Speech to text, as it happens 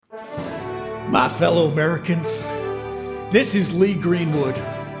My fellow Americans, this is Lee Greenwood,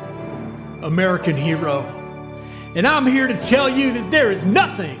 American hero, and I'm here to tell you that there is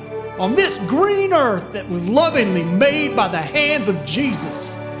nothing on this green earth that was lovingly made by the hands of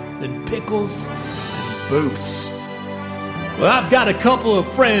Jesus than pickles and boots. Well, I've got a couple of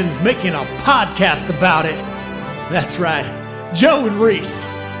friends making a podcast about it. That's right, Joe and Reese.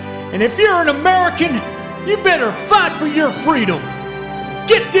 And if you're an American, you better fight for your freedom.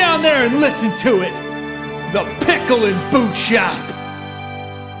 Get down there and listen to it. The Pickle and Boot Shop.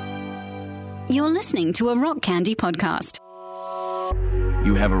 You're listening to a Rock Candy podcast.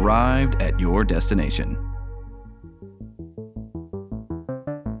 You have arrived at your destination.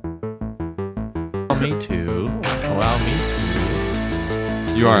 Me to. Allow me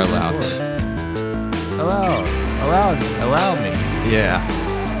to. You are allowed. Allow me. Yeah.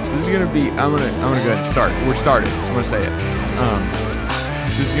 This is gonna be. I'm gonna go ahead and start. We're started. I'm gonna say it.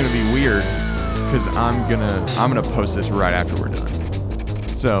 This is gonna be weird because I'm gonna post this right after we're done.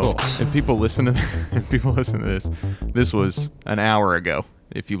 So Cool. if people listen to this was an hour ago.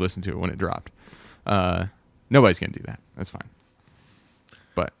 If you listen to it when it dropped, nobody's gonna do that. That's fine.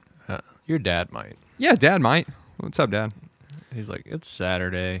 But Your dad might. yeah, Dad might. What's up, Dad? He's like, it's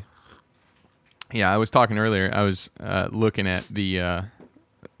Saturday. Yeah, I was talking earlier. I was looking at the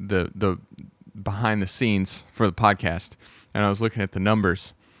behind the scenes for the podcast, and I was looking at the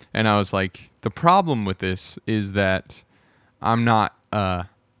numbers, and I was like, the problem with this is that I'm not.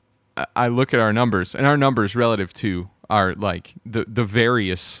 I look at our numbers, and our numbers relative to our like the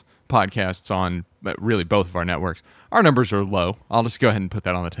various podcasts on really both of our networks. Our numbers are low. I'll just go ahead and put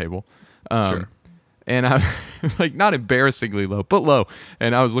that on the table. Sure. And I was like, not embarrassingly low, but low.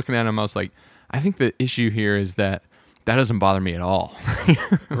 And I was looking at them. I was like, I think the issue here is that doesn't bother me at all.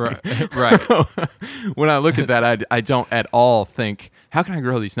 Right. When I look at that, I don't at all think, how can I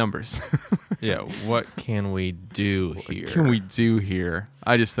grow these numbers? Yeah. What can we do here? What can we do here?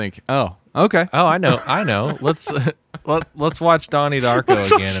 I just think, oh, okay. Oh, I know. Let's watch Donnie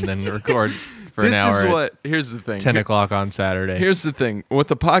Darko again and then record for an hour. Here's the thing. 10 o'clock on Saturday. Here's the thing. What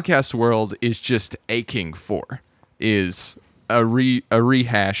the podcast world is just aching for is a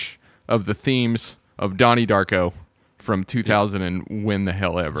rehash of the themes of Donnie Darko from 2000 and when the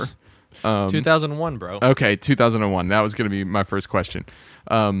hell ever. 2001, bro. Okay, 2001. That was going to be my first question.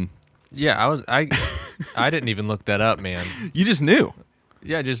 Yeah, I didn't even look that up, man. You just knew.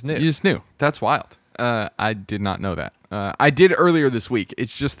 Yeah, I just knew. You just knew. That's wild. I did not know that. I did earlier this week.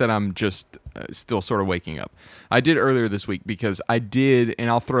 It's just that I'm just still sort of waking up. I did earlier this week because I did, and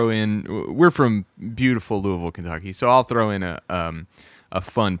I'll throw in, we're from beautiful Louisville, Kentucky, so I'll throw in a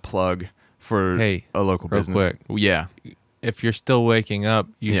fun plug for a local real business. Quick. Yeah. If you're still waking up,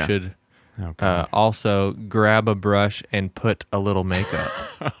 you should also grab a brush and put a little makeup.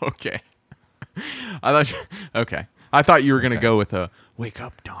 Okay. I thought you were going to go with a wake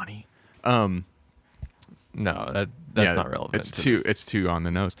up, Donnie. No, that's not relevant. It's too on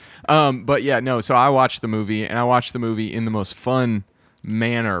the nose. But yeah, no. So I watched the movie, and I watched the movie in the most fun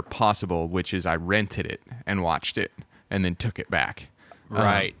manner possible, which is I rented it and watched it, and then took it back.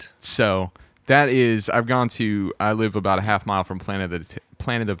 Right. So that is, I live about a half mile from Planet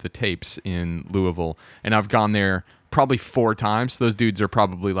of the Tapes in Louisville, and I've gone there probably 4 times. Those dudes are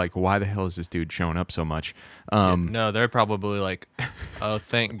probably like, why the hell is this dude showing up so much? No, they're probably like, oh,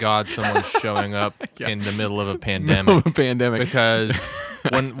 thank God someone's showing up in the middle of a pandemic. Because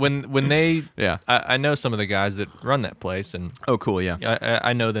when they, I know some of the guys that run that place, and oh, cool, yeah,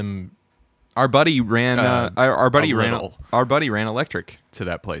 I know them. Our buddy ran. Our buddy ran. little. Our buddy ran electric to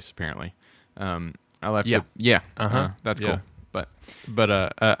that place. Apparently, I left. Yeah. It, yeah. That's cool. Yeah. But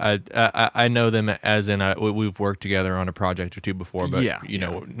I know them as in we've worked together on a project or two before, but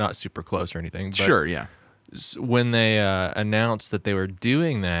not super close or anything. But sure, yeah. When they announced that they were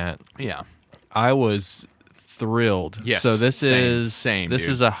doing that, Yeah. I was thrilled. Yes. So this Same, this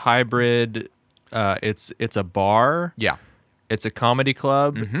dude. is a hybrid. It's a bar. Yeah. It's a comedy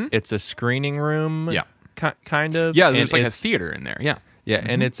club. Mm-hmm. It's a screening room. Yeah. Kind of. Yeah. There's And like a it's- theater in there. Yeah. Yeah,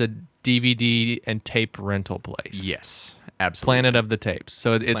 and it's a DVD and tape rental place. Yes. Absolutely. Planet of the Tapes.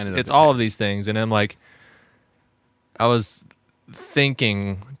 So it's Planet of the all of Tapes. these things, and I'm like, I was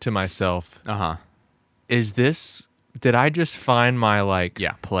thinking to myself, did I just find my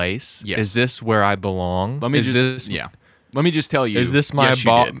place? Yes. Is this where I belong? Let me Let me just tell you. Is this my yes,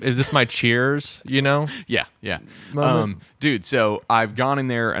 you did. Is this my Cheers? You know? Yeah, yeah. Moment. Dude, so I've gone in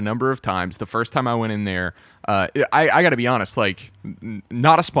there a number of times. The first time I went in there, I got to be honest,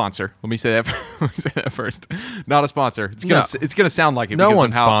 not a sponsor. Let me say that first. Not a sponsor. It's gonna sound like it. No because one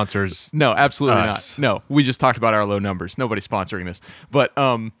of how- sponsors. No, absolutely us. not. No, we just talked about our low numbers. Nobody's sponsoring this. But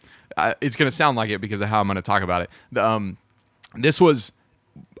it's going to sound like it because of how I'm going to talk about it. This was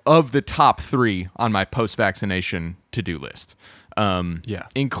of the top 3 on my post-vaccination to-do list.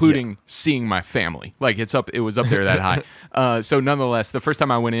 Including seeing my family. Like it was up there that high. So nonetheless, the first time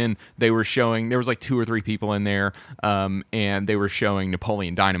I went in, there was like 2 or 3 people in there, and they were showing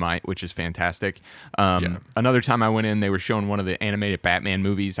Napoleon Dynamite, which is fantastic. Another time I went in, they were showing one of the animated Batman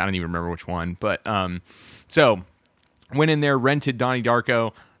movies. I don't even remember which one, but so went in there, rented Donnie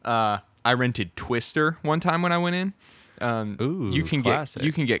Darko. I rented Twister one time when I went in. You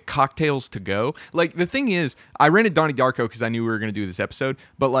can get cocktails to go. Like the thing is, I rented Donnie Darko because I knew we were going to do this episode.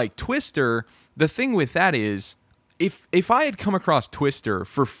 But like Twister, the thing with that is, if I had come across Twister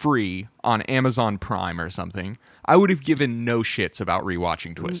for free on Amazon Prime or something, I would have given no shits about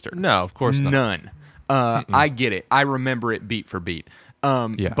rewatching Twister. No, of course not. None. I get it. I remember it beat for beat.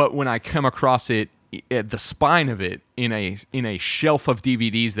 But when I come across it at the spine of it in a shelf of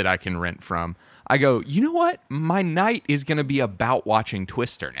DVDs that I can rent from, I go, you know what? My night is going to be about watching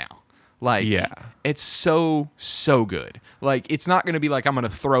Twister now. Like, it's so good. Like, it's not going to be like I'm going to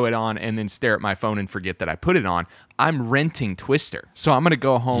throw it on and then stare at my phone and forget that I put it on. I'm renting Twister. So I'm going to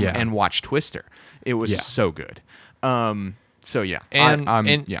go home and watch Twister. It was so good. So, yeah.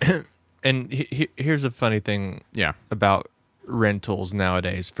 And here's a funny thing about rentals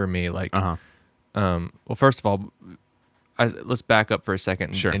nowadays for me. Like, well, first of all, let's back up for a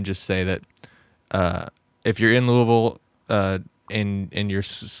second and just say that if you're in Louisville and you're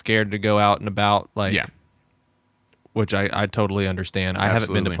scared to go out and about, like, which I totally understand. I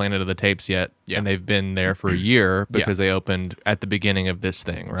haven't been to Planet of the Tapes yet, and they've been there for a year because they opened at the beginning of this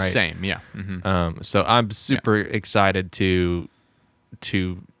thing, right? Same, yeah. Mm-hmm. So I'm super excited to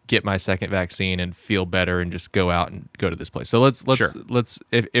get my second vaccine and feel better and just go out and go to this place. So let's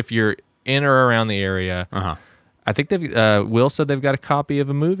if you're in or around the area. I think Will said they've got a copy of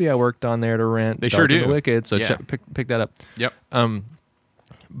a movie I worked on there to rent. They sure do. The Wicked, so pick that up. Yep.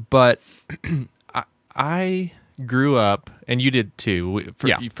 But I grew up, and you did too.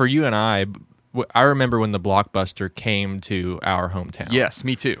 For you and I remember when the Blockbuster came to our hometown. Yes,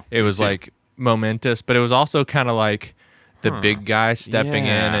 me too. It was like momentous, but it was also kind of like the big guy stepping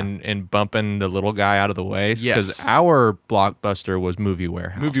in and bumping the little guy out of the way. Because our Blockbuster was Movie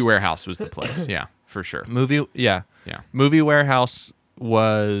Warehouse. Movie Warehouse was the place, yeah. For sure. Movie Warehouse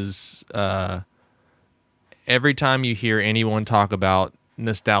was every time you hear anyone talk about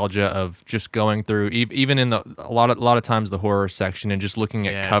nostalgia of just going through, even in a lot of times the horror section and just looking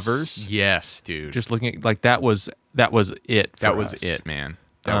at covers. Yes, dude. Just looking at, like, that was it. That was it, man.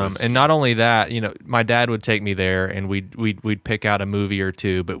 And not only that, my dad would take me there and we'd pick out a movie or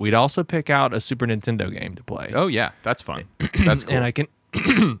two, but we'd also pick out a Super Nintendo game to play. Oh yeah, that's fun. That's cool. And I can.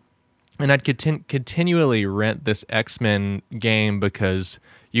 And I'd continually rent this X-Men game because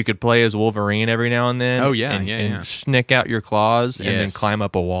you could play as Wolverine every now and then. Oh, yeah, and snick out your claws and then climb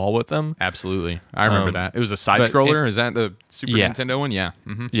up a wall with them. Absolutely. I remember that. It was a side-scroller. Is that the Super Nintendo one? Yeah.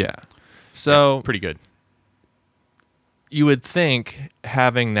 Mm-hmm. Yeah. So pretty good. You would think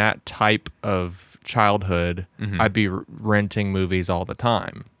having that type of childhood, I'd be renting movies all the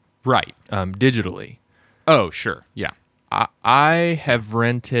time. Right. Digitally. Oh, sure. Yeah. I have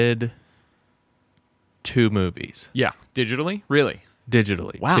rented 2 movies. Yeah. Digitally? Really?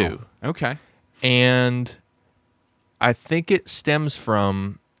 Digitally. Wow. 2. Okay. And I think it stems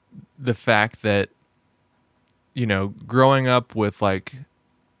from the fact that, growing up with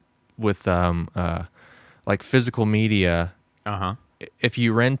physical media, if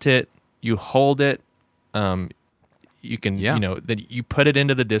you rent it, you hold it, you can, then you put it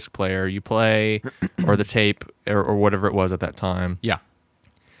into the disc player, you play, or the tape, or whatever it was at that time. Yeah.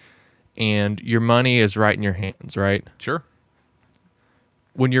 And your money is right in your hands, right? Sure.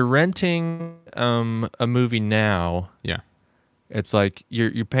 When you're renting a movie now, it's like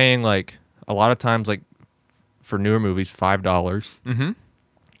you're paying, like, a lot of times, like, for newer movies, $5.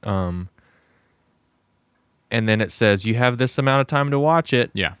 Mm-hmm. And then it says you have this amount of time to watch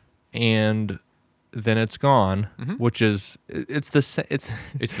it. Yeah. And then it's gone, which is it's the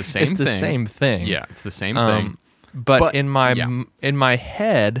same thing. Yeah, it's the same thing. But in my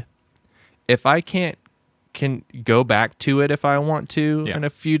head, if I can go back to it if I want to in a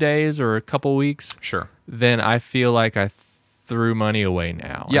few days or a couple weeks, sure, then I feel like I threw money away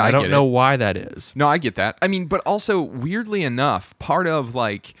now. Yeah, I don't know why that is. No, I get that. I mean, but also weirdly enough, part of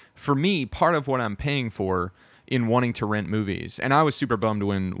what I'm paying for in wanting to rent movies, and I was super bummed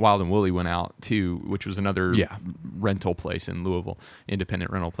when Wild and Woolly went out too, which was another rental place in Louisville,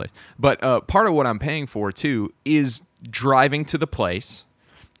 independent rental place. But part of what I'm paying for too is driving to the place,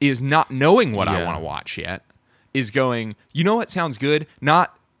 is not knowing what I want to watch yet, is going, you know what sounds good?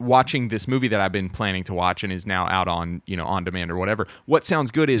 Not watching this movie that I've been planning to watch and is now out on, on demand or whatever. What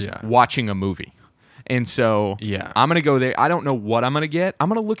sounds good is watching a movie. And so I'm going to go there. I don't know what I'm going to get. I'm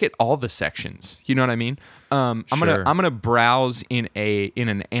going to look at all the sections. You know what I mean? I'm going to browse in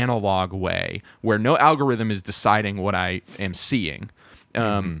an analog way where no algorithm is deciding what I am seeing.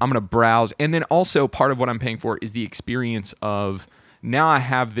 I'm going to browse. And then also part of what I'm paying for is the experience of now I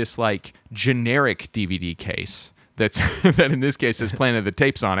have this like generic DVD case that in this case has Planet of the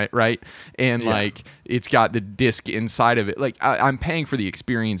Tapes on it, right? And like it's got the disc inside of it. Like I'm paying for the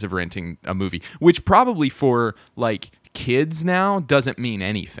experience of renting a movie, which probably for like kids now doesn't mean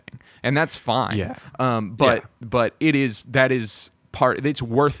anything, and that's fine. Yeah. But it's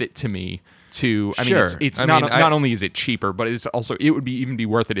worth it to me. It's not only is it cheaper, but it's also it would even be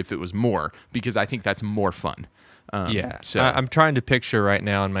worth it if it was more, because I think that's more fun. So I'm trying to picture right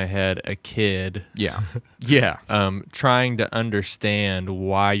now in my head a kid. Trying to understand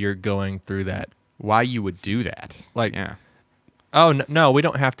why you're going through that. Why you would do that? Like, oh no, we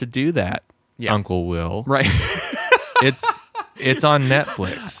don't have to do that, Uncle Will. Right. It's on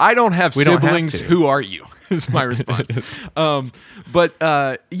Netflix. I don't have siblings. Who are you? Is my response. Totally.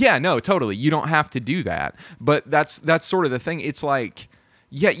 You don't have to do that. But that's sort of the thing. It's like,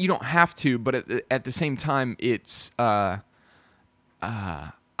 yeah, you don't have to, but at the same time, it's I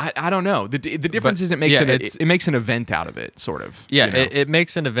don't know. The difference is it makes an event out of it, sort of. Yeah, it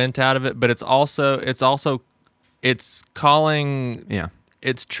makes an event out of it, but it's calling. Yeah,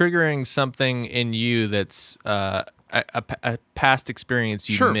 it's triggering something in you that's a past experience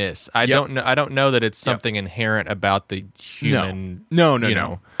you miss. I don't know that it's something inherent about the human.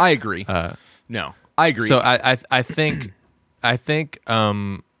 No. I agree. No, I agree. So I think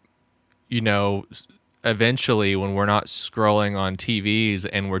eventually when we're not scrolling on TVs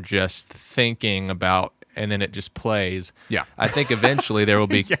and we're just thinking about, and then it just plays. Yeah. I think eventually there will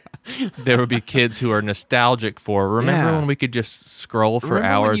be there will be kids who are nostalgic for. Remember when we could just scroll for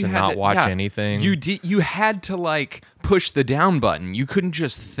hours and not watch anything? You had to like push the down button. You couldn't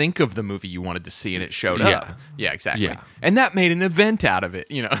just think of the movie you wanted to see and it showed up. Yeah, exactly. Yeah. And that made an event out of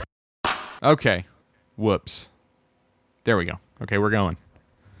it, Okay. Whoops. There we go. Okay, we're going.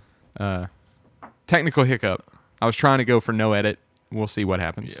 Technical hiccup. I was trying to go for no edit. We'll see what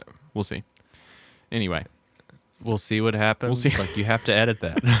happens. Yeah. We'll see. Anyway. We'll see what happens. We'll see. Like, you have to edit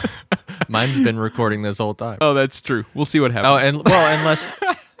that. Mine's been recording this whole time. Oh, that's true. We'll see what happens. Oh, unless...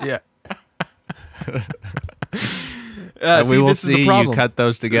 Yeah. We will see you cut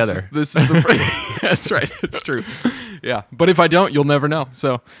those together. This is the That's right. It's true. Yeah. But if I don't, you'll never know.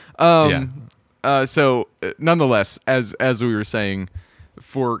 So, nonetheless, as we were saying,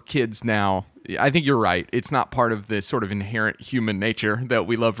 for kids now, I think you're right. It's not part of the sort of inherent human nature that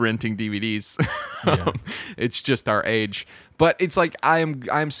we love renting DVDs. It's just our age. But it's like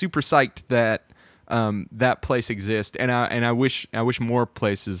I'm super psyched that that place exists, and I wish more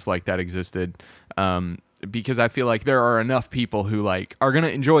places like that existed. Because I feel like there are enough people who like are gonna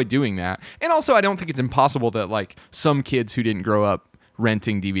enjoy doing that, and also I don't think it's impossible that like some kids who didn't grow up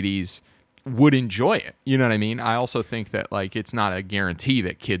renting DVDs would enjoy it. You know what I mean? I also think that like it's not a guarantee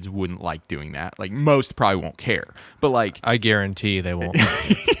that kids wouldn't like doing that. Like most probably won't care, but like I guarantee they won't.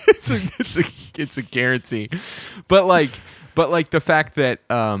 it's a guarantee. But like the fact that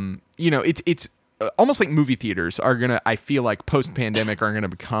it's almost like movie theaters are gonna, I feel like post pandemic are gonna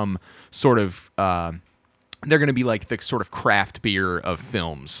become sort of they're going to be like the sort of craft beer of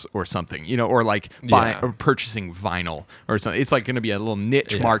films or something, or like or purchasing vinyl or something. It's like going to be a little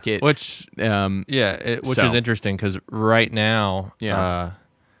niche market. Which is interesting because right now,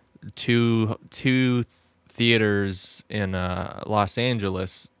 two theaters in Los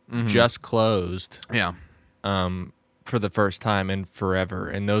Angeles just closed. Yeah. For the first time in forever.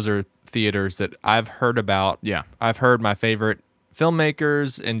 And those are theaters that I've heard about. Yeah. I've heard my favorite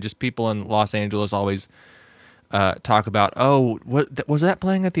filmmakers and just people in Los Angeles always talk about, was that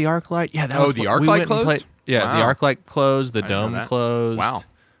playing at the ArcLight? Yeah, that was. The ArcLight closed? The ArcLight closed. The I Dome didn't know that. closed.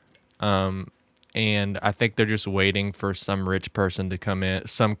 Wow. And I think they're just waiting for some rich person to come in,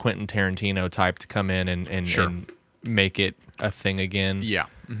 some Quentin Tarantino type to come in and make it a thing again. Yeah.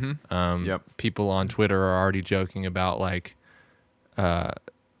 Mm-hmm. People on Twitter are already joking about like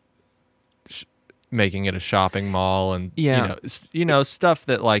making it a shopping mall and stuff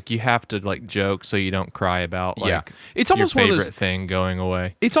that like you have to like joke so you don't cry about like it's almost your one of favorite those thing going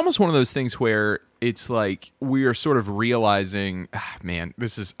away. It's almost one of those things where it's like we are sort of realizing, man,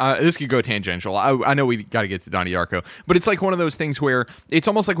 this could go tangential. I know we got to get to Donnie Darko, but it's like one of those things where it's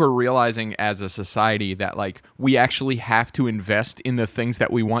almost like we're realizing as a society that like we actually have to invest in the things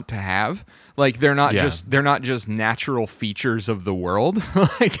that we want to have. Like they're not just natural features of the world.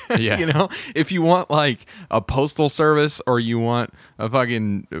 Like you know, if you want like a postal service or you want a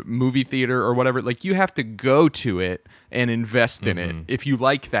fucking movie theater or whatever, like you have to go to it and invest in it. If you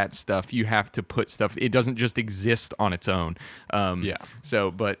like that stuff, you have to put stuff. It doesn't just exist on its own.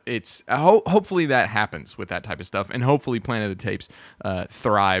 So, but it's hopefully that happens with that type of stuff, and hopefully Planet of the Tapes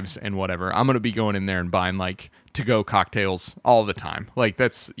thrives and whatever. I'm gonna be going in there and buying like to-go cocktails all the time. Like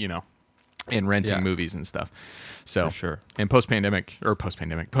that's and renting movies and stuff. So for sure. And post-vaccine,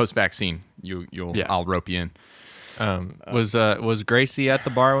 I'll rope you in. Was Gracie at the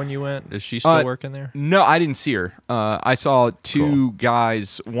bar when you went? Is she still working there? No, I didn't see her. I saw two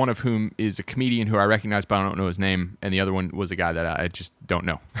guys, one of whom is a comedian who I recognize, but I don't know his name, and the other one was a guy that I just don't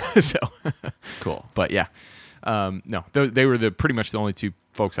know. So cool. But yeah, no, they were pretty much the only two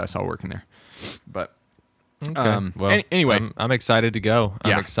folks I saw working there. But okay. Well, anyway, I'm excited to go.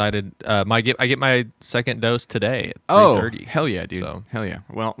 I'm excited. I get my second dose today at 3:30. Hell yeah, dude. So. Hell yeah.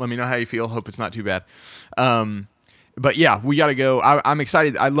 Well, let me know how you feel. Hope it's not too bad. But yeah, we got to go. I'm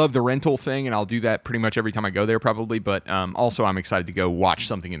excited. I love the rental thing, and I'll do that pretty much every time I go there probably. But also, I'm excited to go watch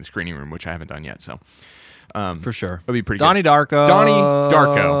something in the screening room, which I haven't done yet. So for sure. It'll be pretty Donnie good.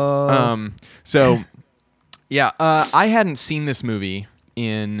 Darko. So yeah, I hadn't seen this movie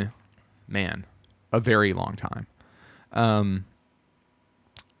in, a very long time.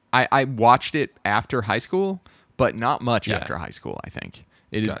 I watched it after high school, but not much after high school, I think.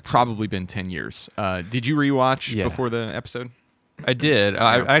 It had probably been 10 years. Did you rewatch before the episode? I did.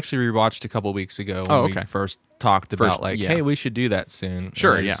 I actually rewatched a couple weeks ago when we first talked about hey, we should do that soon.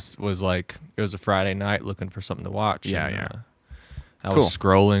 Sure, it was like, it was a Friday night looking for something to watch. Yeah. I was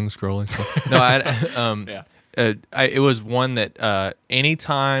scrolling. No, it was one that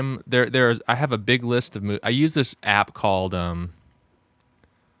anytime I have a big list of movies. I use this app called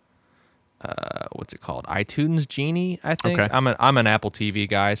what's it called? iTunes Genie, I think. Okay. I'm an Apple TV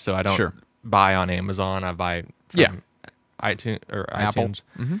guy, so I don't buy on Amazon. I buy from iTunes or Apple. iTunes.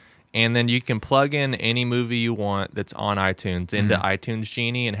 Mm-hmm. And then you can plug in any movie you want that's on iTunes into iTunes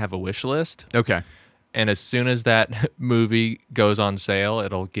Genie and have a wish list. Okay. And as soon as that movie goes on sale,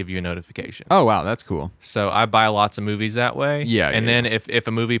 it'll give you a notification. Oh, wow. That's cool. So I buy lots of movies that way. Yeah. And then if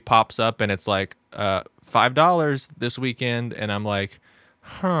a movie pops up and it's like $5 this weekend, and I'm like,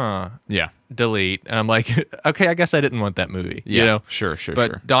 yeah, delete. And I'm like, okay, I guess I didn't want that movie. Yeah. You know? Sure.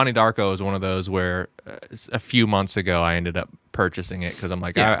 But Donnie Darko is one of those where a few months ago I ended up purchasing it because I'm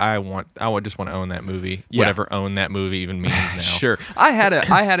like, I just want to own that movie. Yeah. Whatever own that movie even means now. Sure. I had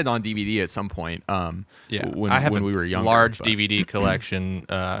it on DVD at some point. I have when we were younger, large DVD collection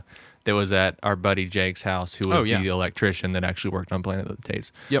that was at our buddy Jake's house, who was the electrician that actually worked on Planet of the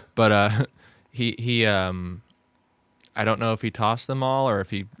Tapes. Yep. But he I don't know if he tossed them all or if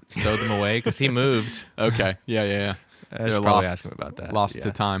he stowed them away because he moved. Okay. Yeah. I should probably ask him about that. Lost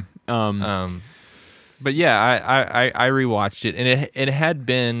to time. But yeah, I rewatched it, and it had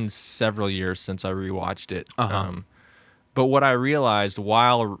been several years since I rewatched it. But what I realized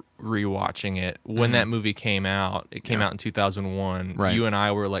while rewatching it, when that movie came out, it came out in 2001. Right. You and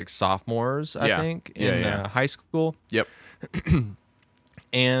I were like sophomores, I think, in high school. Yep.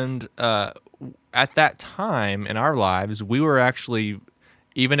 And at that time in our lives, we were actually,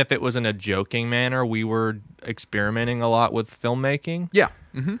 even if it was in a joking manner, we were experimenting a lot with filmmaking. Yeah.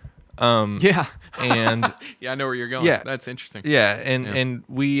 Mm-hmm. Yeah. And yeah, I know where you're going. Yeah. That's interesting. Yeah. And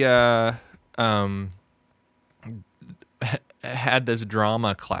we had this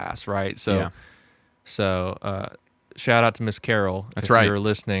drama class, right? So shout out to Miss Carol. That's if right. you're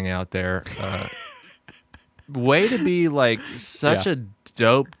listening out there. Way to be like such a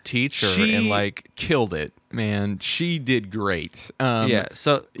dope teacher. She and like killed it, man. She did great.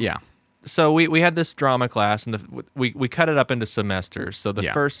 So we had this drama class, and we cut it up into semesters. So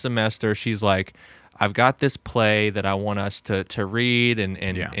the first semester, she's like, I've got this play that I want us to read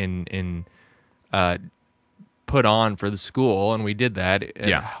and put on for the school, and we did that.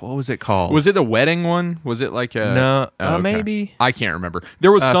 What was it called? Was it a wedding one? Was it like a... No, okay. maybe. I can't remember.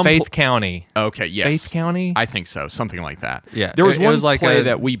 There was some... Faith County. Okay, yes. Faith County? I think so. Something like that. Yeah. There was it one was like play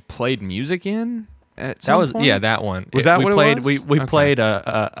that we played music in at some point? Yeah, that one. Was that what played, it was? We played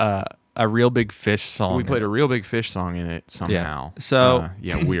a Real Big Fish song. We played a Real Big Fish song in it somehow. Yeah. So...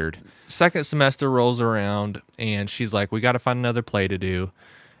 weird. Second semester rolls around, and she's like, we got to find another play to do.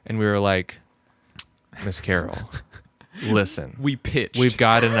 And we were like, Miss Carol, listen. We pitched. We've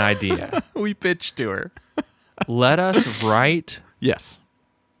got an idea. We pitched to her. Let us write, Yes.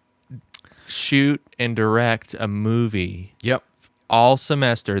 shoot, and direct a movie Yep. all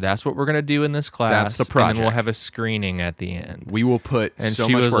semester. That's what we're going to do in this class. That's the And then we'll project. have a screening at the end. We will put And so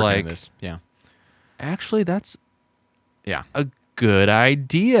she much was work like- into this. Yeah. Actually, that's Yeah. a good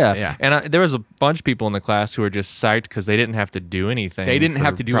idea. Yeah. And there was a bunch of people in the class who were just psyched because they didn't have to do anything. They didn't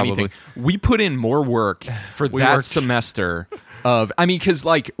have to do anything. We put in more work for that worked- semester because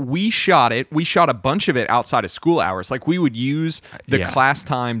like we shot a bunch of it outside of school hours. Like we would use the Yeah. class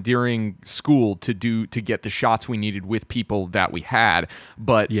time during school to get the shots we needed with people that we had.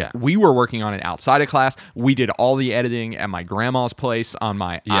 But Yeah. we were working on it outside of class. We did all the editing at my grandma's place on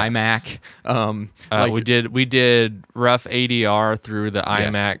my Yes. iMac. We did rough ADR through the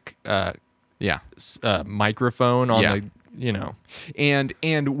Yes. iMac yeah. microphone on Yeah. the, you know. And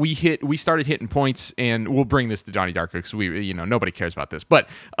we started hitting points, and we'll bring this to Donnie Darko because nobody cares about this, but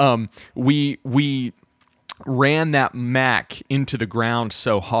we ran that Mac into the ground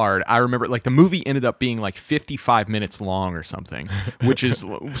so hard. I remember like the movie ended up being like 55 minutes long or something, which is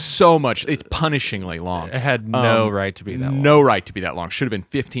so much. It's punishingly long. It had no right to be that long. No right to be that long. Should have been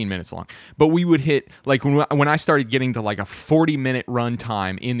 15 minutes long. But we would hit like when I started getting to like a 40-minute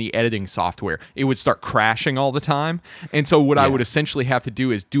runtime in the editing software, it would start crashing all the time. And so what I would essentially have to do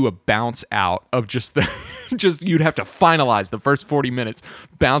is do a bounce out of just the you'd have to finalize the first 40 minutes,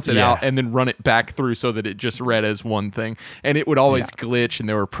 bounce it out, and then run it back through so that it just read as one thing. And it would always glitch, and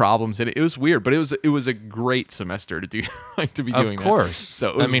there were problems, and it was weird. But it was a great semester to do to be doing. Of course. So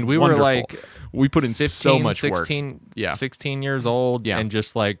it was we wonderful. were like we put in 15, so much 16, work. 16 years old, Yeah. and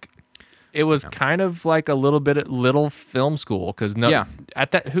just like it was kind of like a little film school because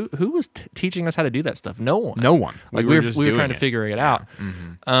at that who was teaching us how to do that stuff? No one. No one. Like We were we just were doing trying to it. figure it out.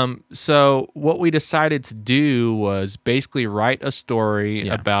 So what we decided to do was basically write a story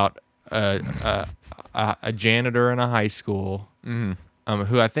about a janitor in a high school.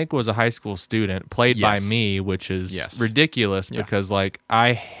 Who I think was a high school student, played by Yes. me, which is Yes. ridiculous because like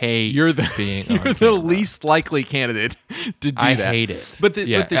I hate being on you're the camera. least likely candidate to do I that. hate it. But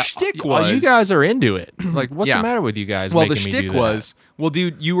the shtick was you guys are into it. Like, what's Yeah. the matter with you guys? well, the making me shtick do that? was, well,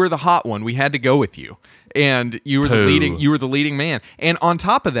 dude, you were the hot one. We had to go with you, and you were the Pooh. leading man. And on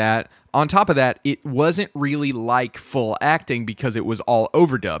top of that, it wasn't really like full acting because it was all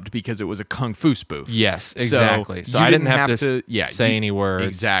overdubbed because it was a kung fu spoof. Yes, exactly. So you I didn't have to say you- any words.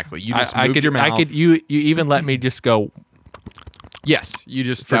 Exactly. You just I moved could, your mouth. I could. You even let me just go Yes, you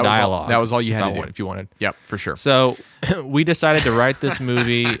just for that dialogue. that was all you if had I to do. want- if you wanted. Yep, for sure. So we decided to write this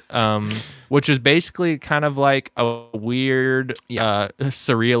movie, which is basically kind of like a weird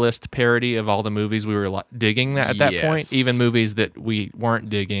surrealist parody of all the movies we were digging at that Yes. point, even movies that we weren't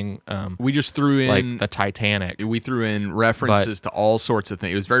digging. We just threw in like the Titanic. We threw in references to all sorts of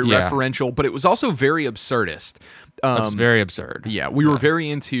things. It was very referential, but it was also very absurdist. It's very absurd. Yeah, we were very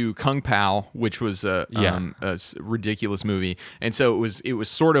into Kung Pao, which was a ridiculous movie, and so it was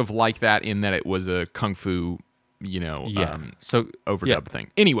sort of like that in that it was a kung fu, So overdub thing.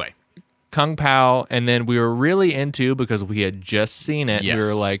 Anyway, Kung Pao, and then we were really into because we had just seen it. Yes. We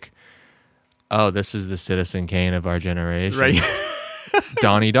were like, "Oh, this is the Citizen Kane of our generation." right?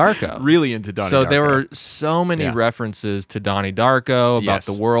 Donnie Darko. Really into Donnie. So Darko. there were so many references to Donnie Darko about Yes.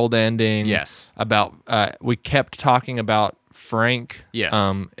 the world ending. Yes. About we kept talking about Frank. Yes.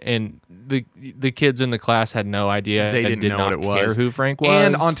 And the kids in the class had no idea. They and didn't did know not what it care was. who Frank was.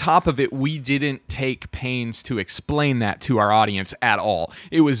 And on top of it, we didn't take pains to explain that to our audience at all.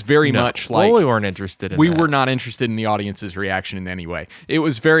 It was very much like we weren't interested in we that. were not interested in the audience's reaction in any way. It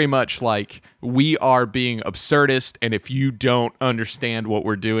was very much like we are being absurdist, and if you don't understand what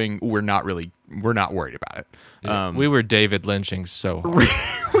we're doing, we're not worried about it. We were David Lynching so hard.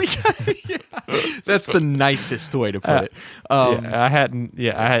 That's the nicest way to put it. I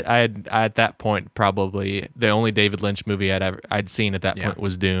had at that point probably the only David Lynch movie I'd seen at that point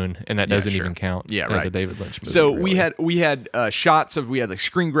was Dune, and that doesn't sure. even count Yeah, as right. a David Lynch movie. So really. we had shots of, we had like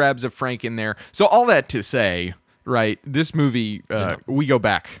screen grabs of Frank in there. So all that to say, right, this movie, we go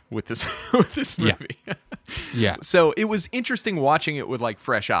back with this with this movie. Yeah. So it was interesting watching it with like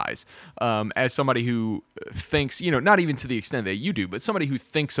fresh eyes, as somebody who thinks, not even to the extent that you do, but somebody who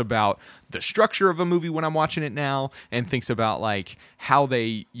thinks about the structure of a movie when I'm watching it now, and thinks about like how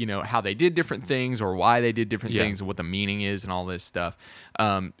they did different things or why they did different things and what the meaning is and all this stuff.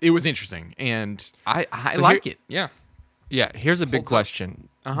 It was interesting, and I like it. Yeah. Yeah, here's a big question.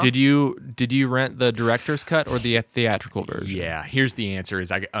 Uh-huh. Did you rent the director's cut or the theatrical version? Yeah, here's the answer: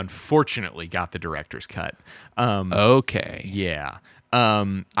 is I unfortunately got the director's cut. Okay. Yeah.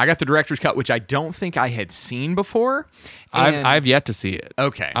 I got the director's cut, which I don't think I had seen before. I've yet to see it.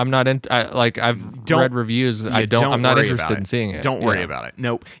 Okay. I'm not in. I've read reviews. I'm not interested in seeing it. Don't worry about it.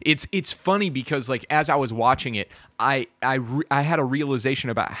 Nope. It's funny because like as I was watching it, I had a realization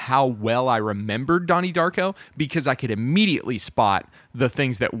about how well I remembered Donnie Darko because I could immediately spot the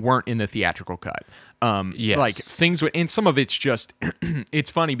things that weren't in the theatrical cut. Yes. Like things, and some of it's just, it's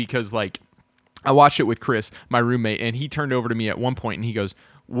funny because like I watched it with Chris, my roommate, and he turned over to me at one point and he goes,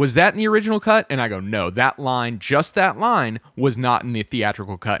 "Was that in the original cut?" And I go, "No, that line was not in the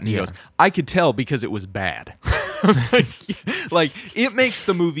theatrical cut." And he goes, "I could tell because it was bad." like it makes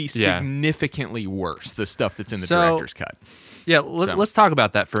the movie significantly worse, the stuff that's in the director's cut. Yeah, let's talk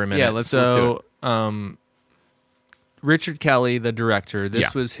about that for a minute. Yeah, let's do it. Richard Kelly, the director,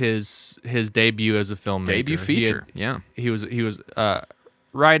 this was his debut as a filmmaker. Debut feature. He was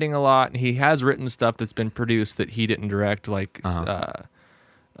writing a lot, and he has written stuff that's been produced that he didn't direct, like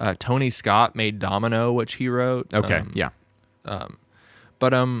Tony Scott made Domino, which he wrote. Okay,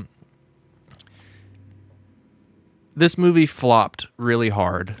 but this movie flopped really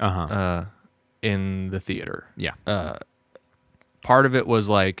hard in the theater. Yeah. Part of it was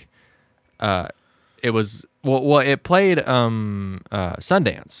like it was it played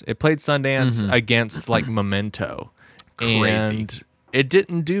Sundance. It played Sundance against like Memento. Crazy. And it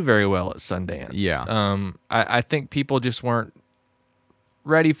didn't do very well at Sundance. Yeah. I think people just weren't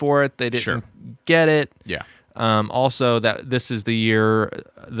ready for it. They didn't get it. Yeah. Also, that this is the year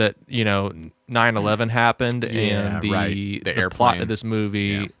that 9/11 happened, and the plot of this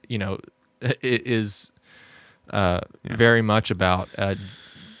movie, is very much about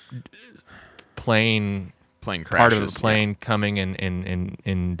plane crashes, part of the plane coming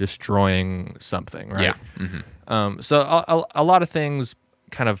and destroying something, right? Yeah. Mm-hmm. So a lot of things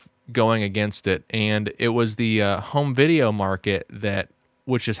kind of going against it, and it was the home video market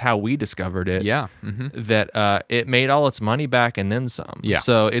which is how we discovered it. Yeah. Mm-hmm. That it made all its money back and then some. Yeah.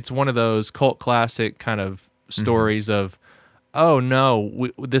 So it's one of those cult classic kind of stories of, oh no,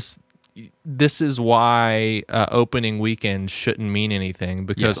 this is why opening weekend shouldn't mean anything,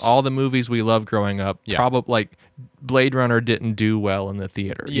 because all the movies we loved growing up, probably like Blade Runner didn't do well in the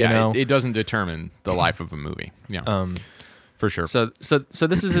theater. Yeah, it doesn't determine the life of a movie. Yeah. For sure. So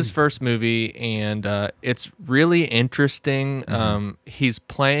this is his first movie, and it's really interesting. He's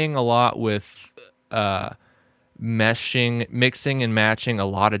playing a lot with mixing and matching a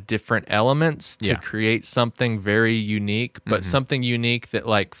lot of different elements to create something very unique, but something unique that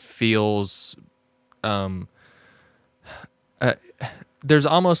like feels there's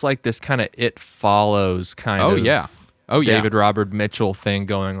almost like this kind of It Follows kind of David Robert Mitchell thing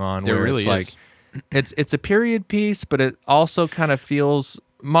going on, where really it's like it's a period piece, but it also kind of feels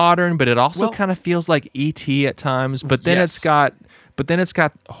modern, but it also kind of feels like E.T. at times. But then it's got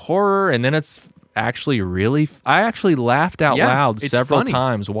horror, and then it's actually really. I actually laughed out loud several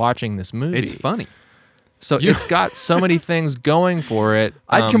times watching this movie. It's funny. So it's got so many things going for it.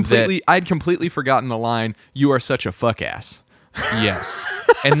 I'd completely forgotten the line, "You are such a fuck ass." Yes.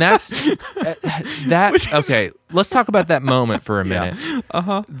 And that's that. Okay, let's talk about that moment for a minute.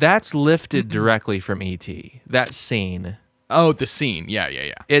 Yeah. That's lifted directly from E.T. That scene. Oh, the scene. Yeah.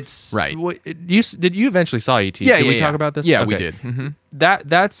 It's right. Did you eventually saw E.T.? Yeah. Did we talk about this? Yeah, okay. we did. Mm-hmm.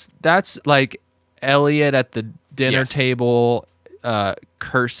 That's like Elliot at the dinner table,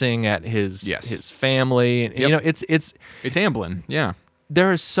 cursing at his family. And, it's Amblin. Yeah.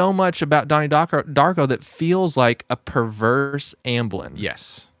 There is so much about Donnie Darko that feels like a perverse Amblin.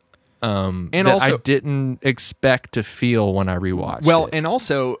 Yes. And that also, I didn't expect to feel when I rewatched it. And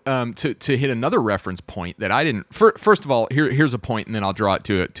also to hit another reference point that I didn't. First of all, here's a point, and then I'll draw it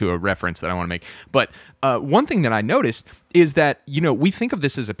to a reference that I want to make. But one thing that I noticed is that we think of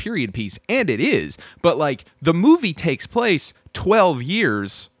this as a period piece, and it is. But like the movie takes place 12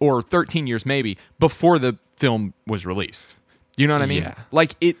 years or 13 years maybe before the film was released. You know what I mean? Yeah.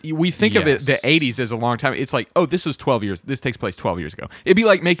 Like we think of it, the 80s as a long time. It's like, oh, this is 12 years. This takes place 12 years ago. It'd be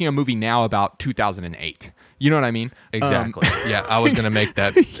like making a movie now about 2008. You know what I mean? Exactly. Yeah, I was going to make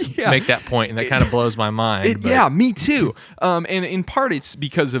that point, and that kind of blows my mind. Yeah, me too. And in part, it's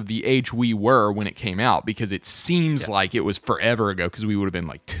because of the age we were when it came out, because it seems like it was forever ago, because we would have been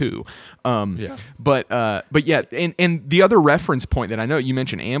like 2. But yeah, and the other reference point that I know, you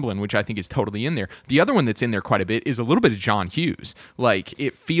mentioned Amblin, which I think is totally in there. The other one that's in there quite a bit is a little bit of John Hughes. Like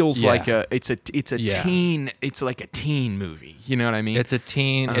it feels like it's a teen. It's like a teen movie. You know what I mean? It's a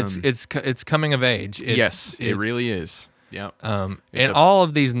teen. It's coming of age. It really is. Yeah. And all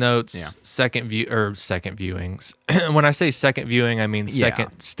of these notes, second viewings. When I say second viewing, I mean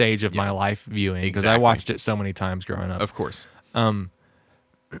second stage of my life viewing, because I watched it so many times growing up. Of course.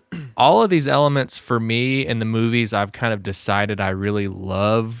 all of these elements for me in the movies I've kind of decided I really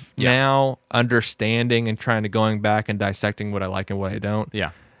love now, understanding and trying to going back and dissecting what I like and what I don't.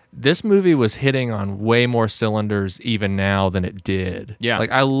 Yeah. This movie was hitting on way more cylinders even now than it did. Yeah. Like,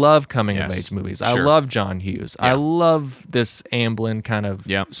 I love coming-of-age movies. Sure. I love John Hughes. Yeah. I love this Amblin kind of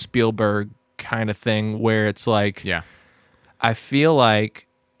Spielberg kind of thing where it's like, I feel like,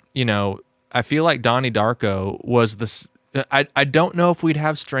 I feel like Donnie Darko was this. I don't know if we'd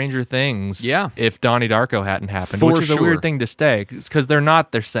have Stranger Things if Donnie Darko hadn't happened, which is a weird thing to say because they're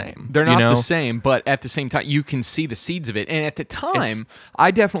not the same. They're not the same, but at the same time, you can see the seeds of it. And at the time,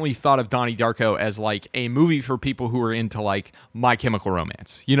 I definitely thought of Donnie Darko as like a movie for people who are into like My Chemical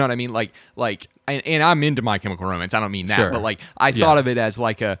Romance. You know what I mean? And I'm into My Chemical Romance. I don't mean that, but like I thought of it as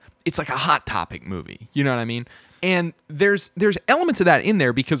it's like a Hot Topic movie. You know what I mean? And there's elements of that in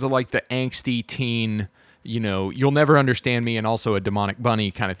there because of like the angsty teen, you'll never understand me, and also a demonic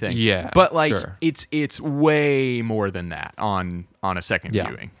bunny kind of thing. Yeah, but like it's way more than that on a second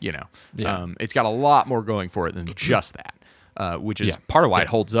viewing. It's got a lot more going for it than just that, which is part of why it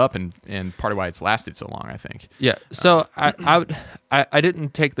holds up and part of why it's lasted so long, I think. Yeah. So I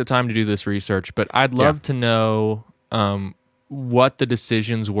didn't take the time to do this research, but I'd love to know what the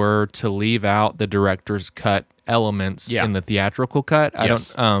decisions were to leave out the director's cut elements in the theatrical cut. I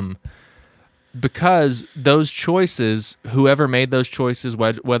don't. Because those choices, whoever made those choices,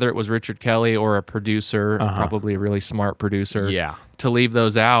 whether it was Richard Kelly or a producer, probably a really smart producer, to leave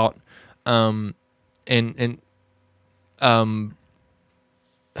those out, So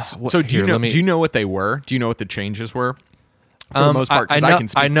do you know what they were? Do you know what the changes were? For the most part, because I can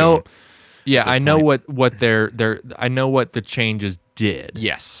speak to them. Yeah, I know what I know what the changes did.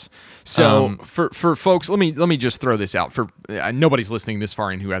 Yes. So for folks, let me just throw this out for nobody's listening this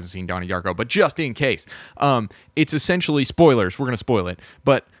far in who hasn't seen Donnie Darko, but just in case, it's essentially spoilers. We're gonna spoil it,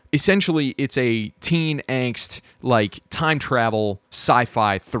 but essentially it's a teen angst like time travel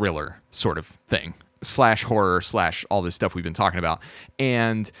sci-fi thriller sort of thing / horror / all this stuff we've been talking about,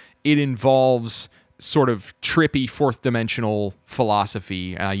 and it involves sort of trippy fourth dimensional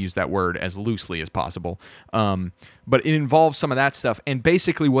philosophy, and I use that word as loosely as possible. But it involves some of that stuff. And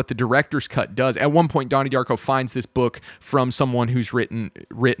basically what the director's cut does, at one point Donnie Darko finds this book from someone who's written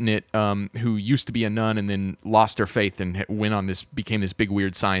it, who used to be a nun and then lost her faith and became this big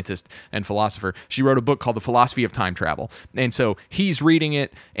weird scientist and philosopher. She wrote a book called The Philosophy of Time Travel. And so he's reading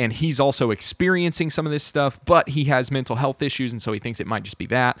it and he's also experiencing some of this stuff, but he has mental health issues, and so he thinks it might just be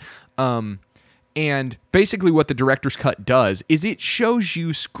that. And basically what the director's cut does is it shows you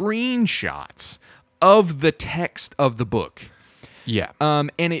screenshots of the text of the book. Yeah.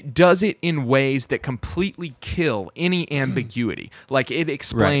 And it does it in ways that completely kill any ambiguity. Like, it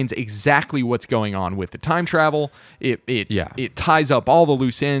explains exactly what's going on with the time travel. It ties up all the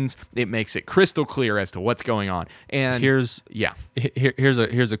loose ends. It makes it crystal clear as to what's going on. And here's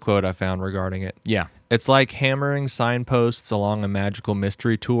a quote I found regarding it. Yeah. It's like hammering signposts along a magical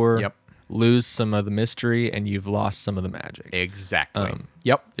mystery tour. Yep. Lose some of the mystery and you've lost some of the magic. Exactly.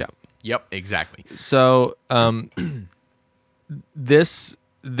 Yep, exactly. So, this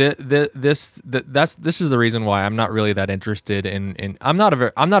is the reason why I'm not really that interested in I'm not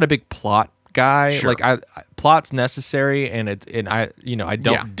a big plot guy. Sure. Like, plot's necessary, and I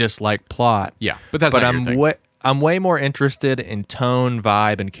don't dislike plot. Yeah, but that's not your thing. I'm way more interested in tone,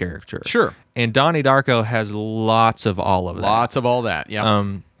 vibe, and character. Sure. And Donnie Darko has lots of all of that. Lots of all that. Yeah.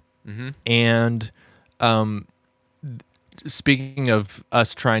 And speaking of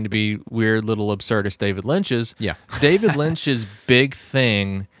us trying to be weird little absurdist David Lynch's, David Lynch's big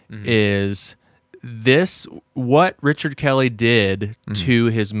thing is this: what Richard Kelly did to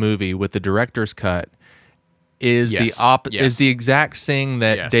his movie with the director's cut is is the exact thing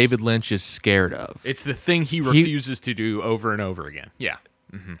that David Lynch is scared of. It's the thing he refuses to do over and over again. Yeah.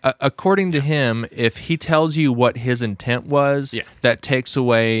 According to him, if he tells you what his intent was, that takes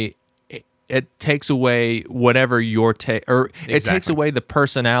away. It takes away whatever your take, or it takes away the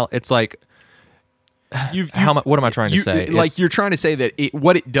personality. It's like, what am I trying to say? You're trying to say that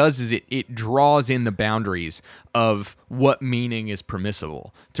what it does is it draws in the boundaries of what meaning is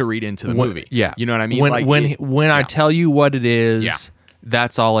permissible to read into the movie. Yeah, you know what I mean. When I tell you what it is.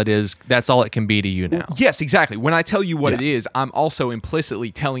 That's all it is. That's all it can be to you now. Yes, exactly. When I tell you what it is, I'm also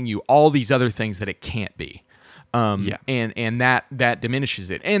implicitly telling you all these other things that it can't be. And that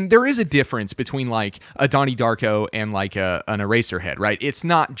diminishes it. And there is a difference between like a Donnie Darko and like an Eraserhead, right? It's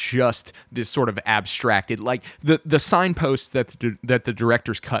not just this sort of abstracted, like the signposts that the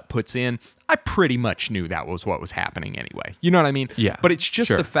director's cut puts in. I pretty much knew that was what was happening anyway. You know what I mean? Yeah. But it's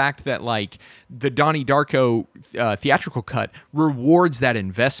just the fact that like the Donnie Darko theatrical cut rewards that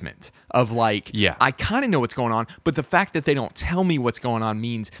investment of like, I kind of know what's going on, but the fact that they don't tell me what's going on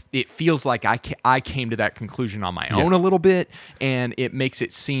means it feels like I came to that conclusion on my own a little bit, and it makes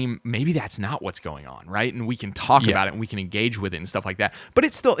it seem maybe that's not what's going on, right? And we can talk about it and we can engage with it and stuff like that. But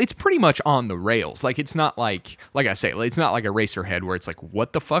it's pretty much on the rails. Like it's not like I say, it's not like Eraserhead where it's like,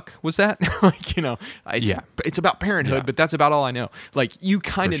 what the fuck was that? Like, you know, it's about parenthood, but that's about all I know. Like you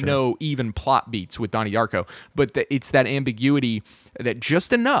kind of know even plot beats with Donnie Darko, but it's that ambiguity that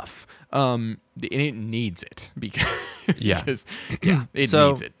just enough. And it needs it because it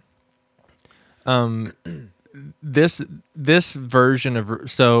needs it. This version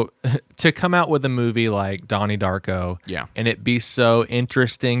of to come out with a movie like Donnie Darko, and it be so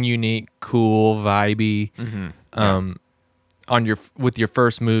interesting, unique, cool, vibey, with your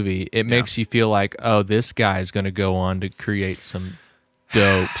first movie, it makes you feel like, oh, this guy's going to go on to create some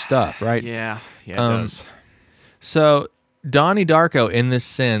dope stuff, right? Yeah, it does. So Donnie Darko, in this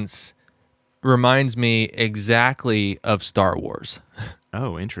sense, reminds me exactly of Star Wars.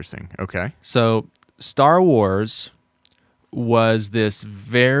 Oh, interesting. Okay. So Star Wars was this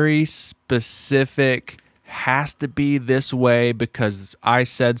very specific, has to be this way because I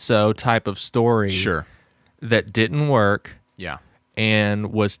said so type of story. Sure. That didn't work. Yeah.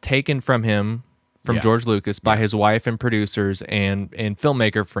 And was taken from him, George Lucas, by his wife and producers and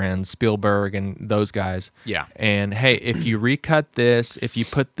filmmaker friends, Spielberg and those guys. Yeah. And hey, if you recut this, if you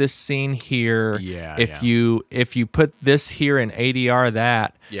put this scene here, if you put this here and ADR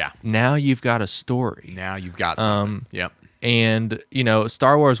that, now you've got a story. Now you've got something. Yep. And you know,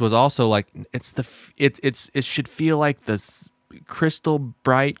 Star Wars was also like it should feel like this crystal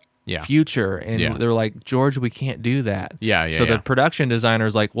bright future, and they're like, George, we can't do that. So the production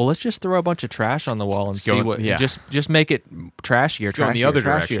designer's like, well, let's just throw a bunch of trash on the wall and see what. Just make it trashier, trashier, the other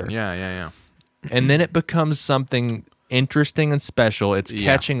trashier. Direction. And then it becomes something interesting and special. It's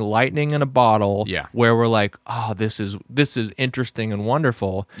catching lightning in a bottle. Where we're like, oh, this is interesting and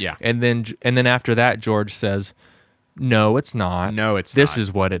wonderful. And then after that, George says, no, it's not. No, it's this not.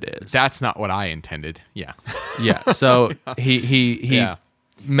 is what it is. That's not what I intended. Yeah. So he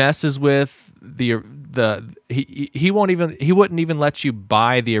messes with he wouldn't even let you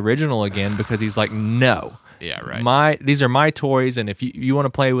buy the original again because he's like, no. Yeah, right. These are my toys, and if you want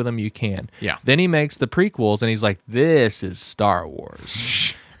to play with them, you can. Yeah. Then he makes the prequels, and he's like, this is Star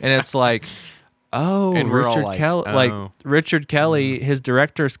Wars. And it's like, oh, and Richard like, Kelly, oh. like Richard Kelly, his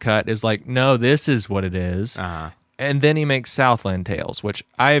director's cut is like, no, this is what it is. And then he makes Southland Tales, which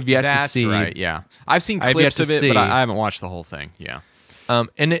I have yet to see. That's right, yeah. I've seen clips of it, but I haven't watched the whole thing. Yeah.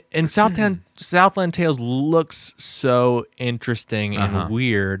 And Southland Tales looks so interesting and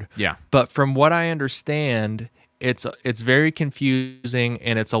weird. Yeah. But from what I understand, it's very confusing,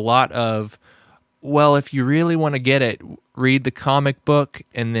 and it's a lot of, well, if you really want to get it, read the comic book,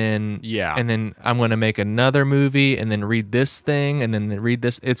 and then I'm going to make another movie, and then read this thing, and then read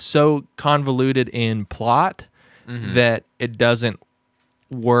this. It's so convoluted in plot that it doesn't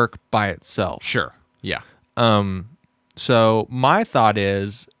work by itself. Sure. Yeah. So my thought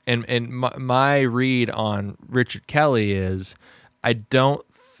is, and my read on Richard Kelly is, I don't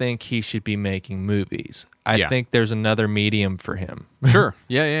think he should be making movies. I think there's another medium for him. Sure.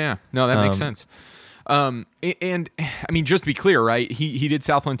 Yeah. No, that makes sense. And I mean, just to be clear, right? He did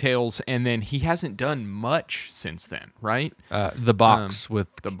Southland Tales, and then he hasn't done much since then, right? The Box with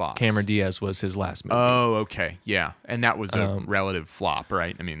Cameron Diaz was his last movie. Oh, okay. Yeah. And that was a relative flop,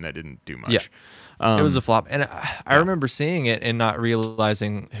 right? I mean, that didn't do much. Yeah. It was a flop, and I remember seeing it and not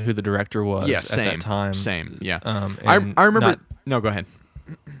realizing who the director was at that time. Same, yeah. I remember. No, go ahead.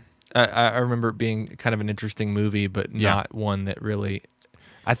 I remember it being kind of an interesting movie, but not one that really.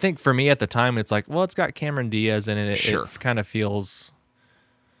 I think for me at the time, it's like, well, it's got Cameron Diaz in it. It kind of feels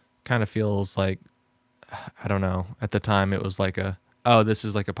like, I don't know. At the time, it was like this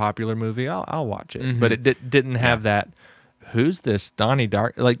is like a popular movie. I'll watch it, but it didn't have that. Who's this Donnie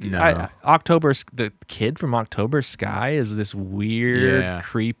Dark? Like, no. The kid from October Sky is this weird,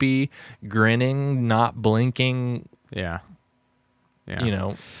 creepy, grinning, not blinking. Yeah. You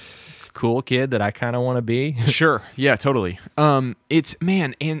know, cool kid that I kind of want to be. Sure. Yeah, totally. It's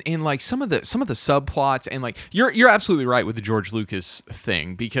man, and like some of the subplots, and like you're absolutely right with the George Lucas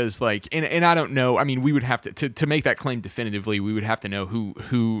thing, because like and I don't know, I mean, we would have to make that claim definitively, we would have to know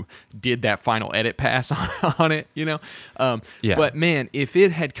who did that final edit pass on it, you know? Yeah. But man, if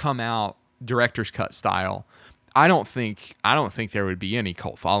it had come out director's cut style, I don't think there would be any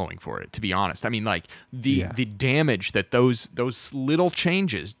cult following for it, to be honest. I mean, like the damage that those little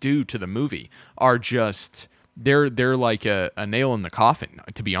changes do to the movie are just they're like a nail in the coffin,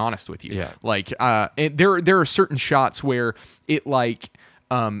 to be honest with you. Yeah. Like and there are certain shots where it like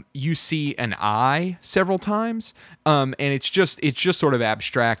you see an eye several times, and it's just sort of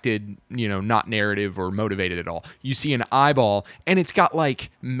abstracted, you know, not narrative or motivated at all. You see an eyeball, and it's got like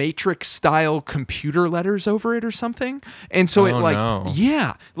Matrix style computer letters over it or something, and so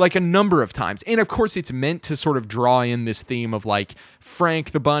like a number of times. And of course, it's meant to sort of draw in this theme of like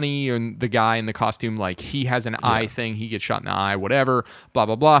Frank the bunny and the guy in the costume, like he has an eye thing, he gets shot in the eye, whatever, blah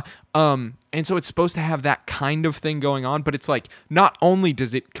blah blah. And so it's supposed to have that kind of thing going on, but it's like not only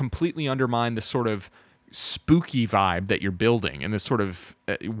does it completely undermine the sort of spooky vibe that you're building and this sort of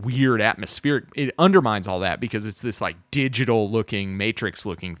weird atmospheric, it undermines all that because it's this like digital looking Matrix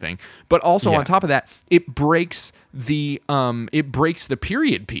looking thing, but also on top of that, it breaks the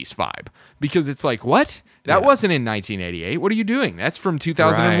period piece vibe, because it's like, what? That wasn't in 1988. What are you doing? That's from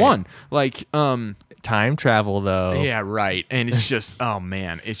 2001. Right. Like, time travel though. Yeah, right. And it's just, oh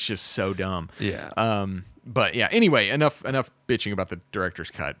man, it's just so dumb. Yeah. But yeah. Anyway, enough bitching about the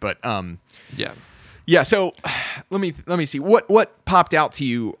director's cut. But yeah. Yeah. So let me see what popped out to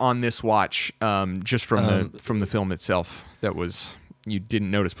you on this watch, just from the film itself that was you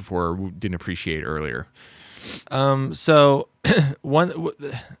didn't notice before or didn't appreciate earlier. So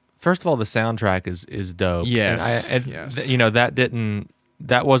first of all, the soundtrack is dope. Yes. And you know,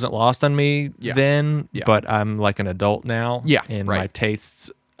 that wasn't lost on me then, but I'm like an adult now. Yeah. And my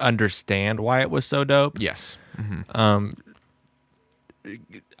tastes understand why it was so dope. Yes. Mm-hmm.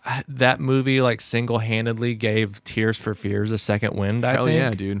 That movie like single-handedly gave Tears for Fears a second wind, I think. Hell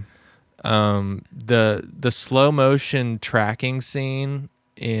yeah, dude. The slow motion tracking scene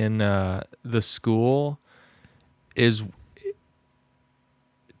in the school is,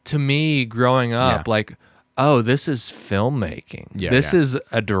 to me, growing up, like, oh, this is filmmaking. This is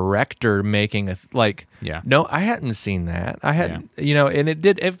a director making no, I hadn't seen that. I hadn't, you know, and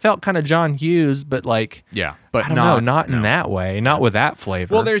it felt kind of John Hughes, but like, but I don't know, in that way, not with that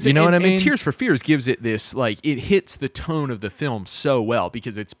flavor. Well, you know what I mean? And Tears for Fears gives it this, like, it hits the tone of the film so well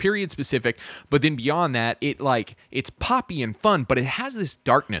because it's period specific, but then beyond that, it's poppy and fun, but it has this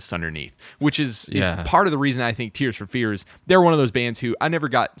darkness underneath, which is part of the reason I think Tears for Fears, they're one of those bands who I never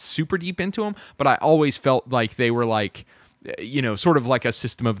got super deep into them, but I always felt like they were like, you know, sort of like a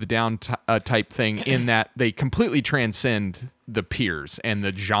System of the Down type thing, in that they completely transcend the peers and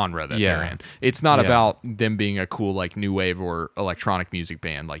the genre that they're in. It's not about them being a cool like new wave or electronic music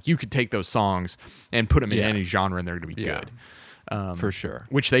band. Like, you could take those songs and put them in any genre and they're going to be good. For sure.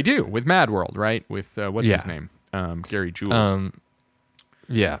 Which they do with Mad World, right? With what's his name? Gary Jules.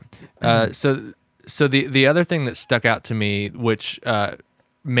 So the other thing that stuck out to me, which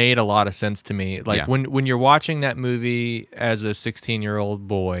made a lot of sense to me, like when you're watching that movie as a 16-year-old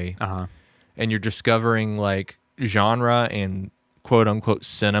boy, and you're discovering like genre and quote unquote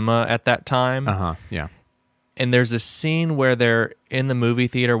cinema at that time, and there's a scene where they're in the movie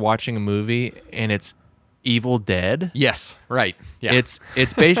theater watching a movie and it's Evil Dead. Yes, right. Yeah. It's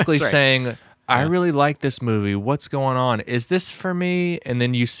basically saying, I really like this movie. What's going on? Is this for me? And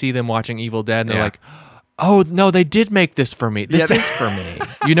then you see them watching Evil Dead and they're like, oh no, they did make this for me. This is for me.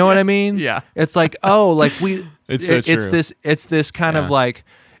 You know what I mean? Yeah. It's like, oh, like it's so true. It's this kind of like,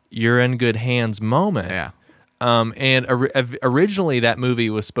 you're in good hands moment. Yeah. And originally that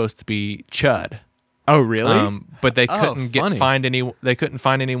movie was supposed to be Chud. Oh really? But they couldn't find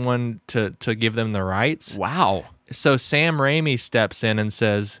anyone to give them the rights. Wow. So Sam Raimi steps in and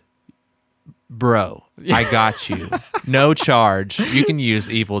says, bro, I got you. No charge. You can use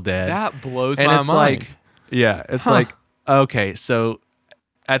Evil Dead. That blows my mind. Like, it's like, okay, so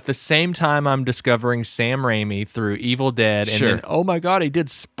at the same time I'm discovering Sam Raimi through Evil Dead, and then, oh my God, he did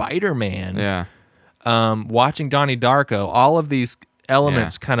Spider-Man. Yeah. Watching Donnie Darko, all of these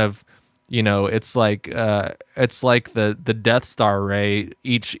elements kind of, you know, it's like the Death Star ray,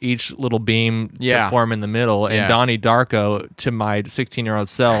 each little beam to form in the middle, and Donnie Darko, to my 16-year-old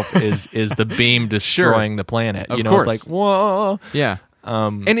self, is the beam destroying the planet. You know, it's like, whoa. Yeah.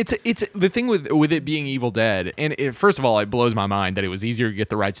 And it's the thing with it being Evil Dead, and first of all, it blows my mind that it was easier to get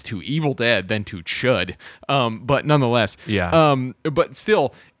the rights to Evil Dead than to Chud. But nonetheless, but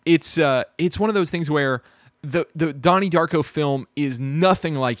still, it's one of those things where the Donnie Darko film is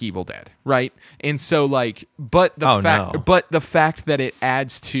nothing like Evil Dead, right? And so but the fact that it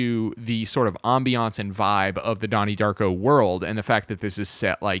adds to the sort of ambiance and vibe of the Donnie Darko world, and the fact that this is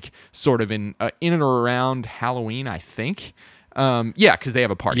set sort of in and around Halloween, I think. Because they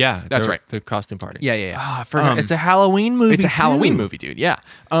have a party. Yeah, that's right. The costume party. Yeah. Oh, I forgot. It's a Halloween movie. It's a Halloween movie, dude. Yeah.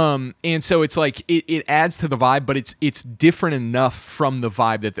 And so it's it adds to the vibe, but it's different enough from the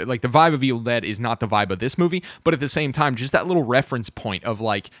vibe that the vibe of Evil Dead is not the vibe of this movie, but at the same time, just that little reference point of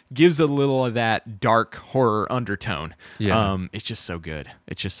gives a little of that dark horror undertone. Yeah. It's just so good.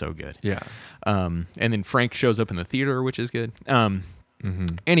 It's just so good. Yeah. And then Frank shows up in the theater, which is good.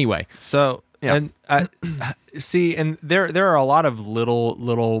 Anyway, so. Yeah. And see, and there are a lot of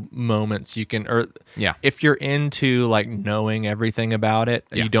little moments you can, if you're into knowing everything about it,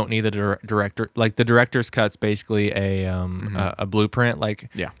 you don't need the director. The director's cut's basically a blueprint.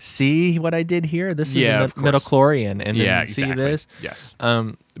 See what I did here? This is a midichlorian, and then see this. Yes.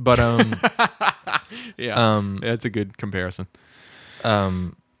 But that's a good comparison.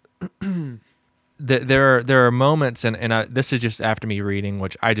 There are moments, and this is just after me reading,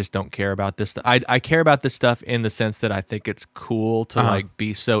 which I just don't care about this. I care about this stuff in the sense that I think it's cool to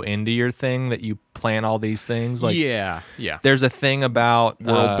be so into your thing that you plan all these things. There's a thing about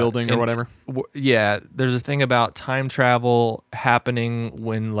world building or whatever. There's a thing about time travel happening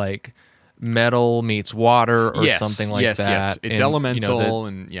when metal meets water or something like that. Yes, it's elemental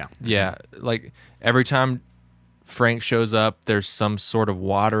and every time Frank shows up, there's some sort of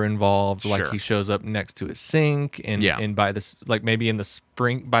water involved. He shows up next to a sink and by this maybe in the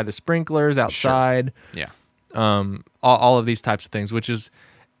by the sprinklers outside. Sure. Yeah. All of these types of things, which is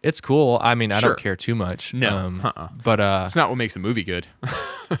it's cool. I mean, I don't care too much. No. But it's not what makes the movie good.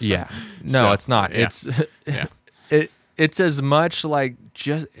 Yeah. No, it's not. Yeah. It's it's as much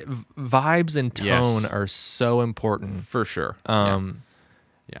just vibes and tone are so important. For sure.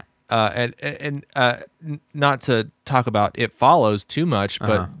 And not to talk about It Follows too much,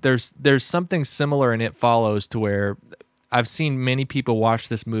 but there's something similar in It Follows to where I've seen many people watch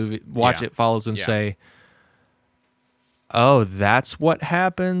this movie, It Follows, and say, "Oh, that's what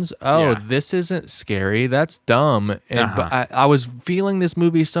happens. Oh, this isn't scary. That's dumb." And but I was feeling this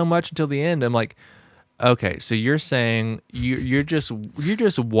movie so much until the end. I'm like, okay, so you're saying you're just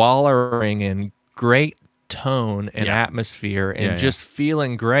wallowing in great tone and atmosphere and just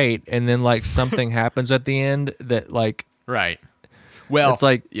feeling great, and then something happens at the end that right. Well, it's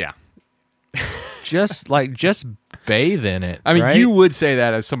just bathe in it. I mean, right? you would say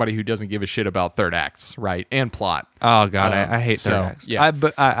that as somebody who doesn't give a shit about third acts, right, and plot. Oh God, I hate third acts. Yeah,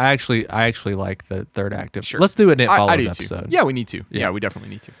 but I actually like the third act. Sure. Let's do an It Follows episode. Yeah, we need to. Yeah, we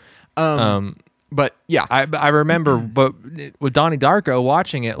definitely need to. But yeah, I remember, but with Donnie Darko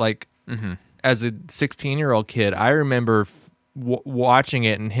watching it as a 16-year-old kid, I remember watching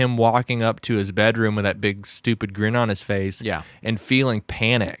it and him walking up to his bedroom with that big stupid grin on his face, and feeling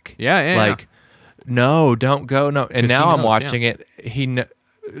panic. No, don't go, no. And now I'm watching it.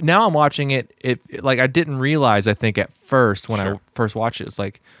 Now I'm watching it. I didn't realize. I think at first when I first watched it, it's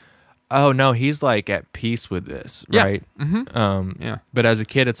oh no, he's at peace with this, right? But as a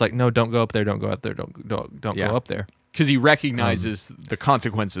kid, it's no, don't go up there, don't go up there, don't go up there, because he recognizes the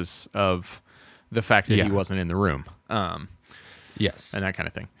consequences of the fact that he wasn't in the room. Yes, and that kind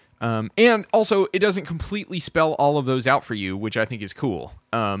of thing. And also, it doesn't completely spell all of those out for you, which I think is cool.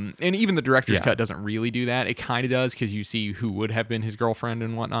 And even the director's cut doesn't really do that. It kind of does, because you see who would have been his girlfriend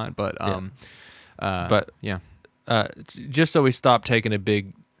and whatnot. But just so we stop taking a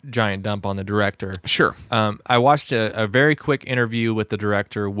big giant dump on the director. Sure. I watched a very quick interview with the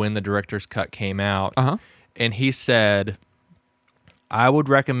director when the director's cut came out, and he said, "I would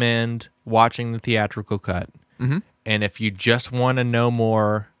recommend watching the theatrical cut, and if you just want to know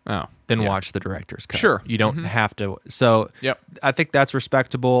more, then watch the director's cut. Sure. You don't have to." So I think that's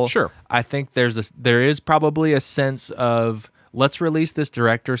respectable. Sure. I think there is probably a sense of, let's release this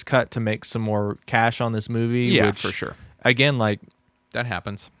director's cut to make some more cash on this movie. Yeah, which, for sure. Again, that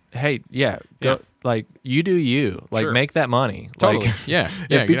happens. Hey, go, you do you. Sure. Make that money. Totally. If get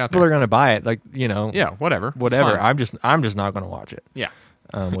out people there. are going to buy it, whatever. I'm just not going to watch it. Yeah.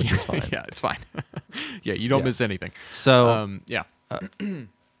 Which is fine. Yeah, it's fine. You don't miss anything. So,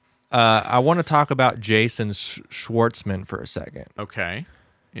 I want to talk about Jason Schwartzman for a second. Okay.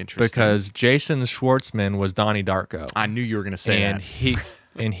 Interesting. Because Jason Schwartzman was Donnie Darko. I knew you were going to say that.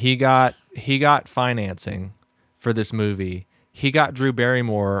 And he got financing for this movie. He got Drew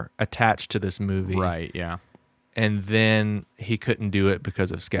Barrymore attached to this movie. Right, yeah. And then he couldn't do it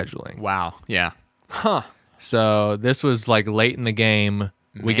because of scheduling. Wow. Yeah. So this was late in the game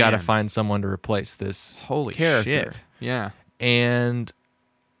we got to find someone to replace this Holy character. shit. Yeah. And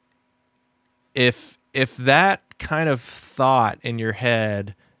if that kind of thought in your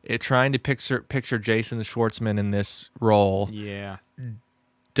head, trying to picture Jason Schwartzman in this role,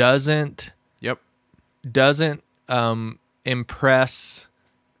 doesn't impress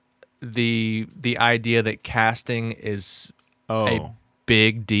the idea that casting is a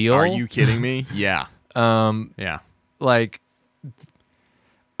big deal. Are you kidding me? Yeah. Like,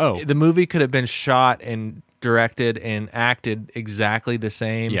 the movie could have been shot and directed and acted exactly the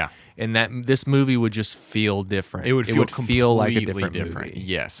same. Yeah. And that this movie would just feel different. It would feel like a different movie.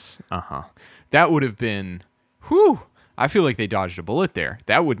 Yes. That would have been, I feel like they dodged a bullet there.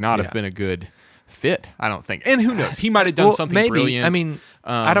 That would not have been a good fit, I don't think. And who knows? He might have done something brilliant. I mean,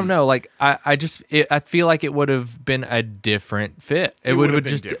 I don't know. Like, I feel like it would have been a different fit. It would have been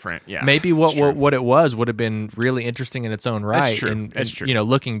just different. Yeah. Maybe what it was would have been really interesting in its own right. That's true. And, That's true. You know,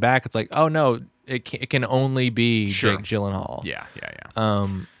 looking back, it's like, oh no, it can only be Jake Gyllenhaal. Yeah.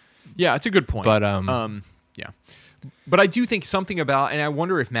 Yeah, it's a good point. But yeah. But I do think something about, and I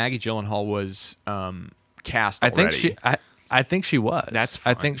wonder if Maggie Gyllenhaal was cast already. I think she was. That's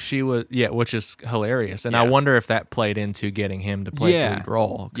fun. I think she was, which is hilarious. And I wonder if that played into getting him to play the lead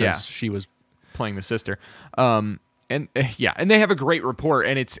role, because she was playing the sister. And they have a great rapport,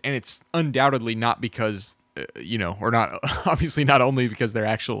 and it's undoubtedly not because or not, obviously not only because they're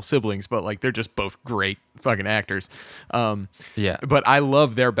actual siblings, but like they're just both great fucking actors. But I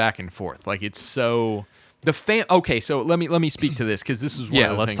love their back and forth. Like, it's so okay, so let me speak to this, because this is one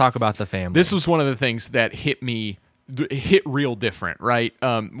of the let's things. talk about the family. This was one of the things that hit real different, right?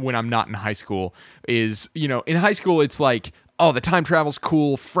 When I'm not in high school, is, in high school it's like, oh, the time travel's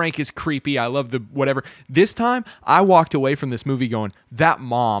cool, Frank is creepy, I love the whatever. This time I walked away from this movie going, that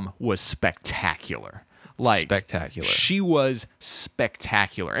mom was spectacular. Like, spectacular. She was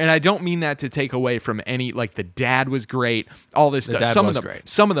spectacular. And I don't mean that to take away from any, like, the dad was great, all this stuff. Some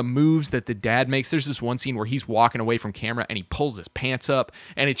of the moves that the dad makes, there's this one scene where he's walking away from camera and he pulls his pants up,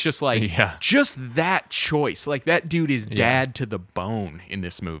 and it's just like, just that choice. Like, that dude is dad to the bone in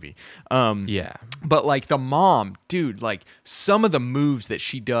this movie. But like the mom, dude, like some of the moves that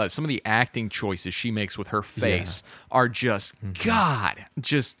she does, some of the acting choices she makes with her face are just, God,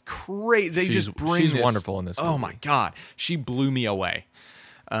 just crazy. They just bring She's this, wonderful in this movie. Oh my God. She blew me away.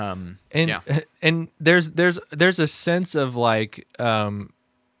 And there's a sense of like,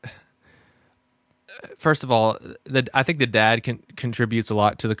 first of all, I think the dad contributes a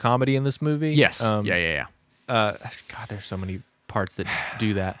lot to the comedy in this movie. Yes. God, there's so many parts that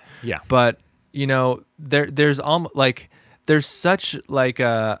do that. Yeah. But there's almost like there's such like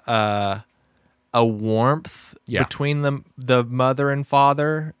a warmth between the mother and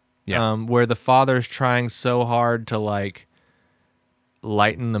father. Where the father's trying so hard to like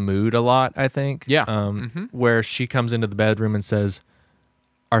lighten the mood a lot, I think. Where she comes into the bedroom and says,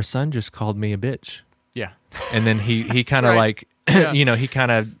 "Our son just called me a bitch." Yeah. And then he kind of like, he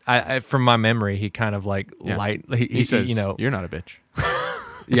kind of, from my memory, he kind of like he says, "You're not a bitch."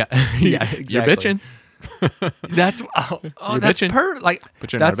 Exactly. You're bitching. That's that's like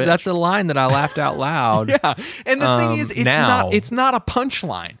that's a line that I laughed out loud. And the thing is, it's not a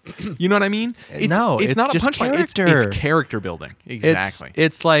punchline. You know what I mean? It's not a punchline. It's character building. Exactly.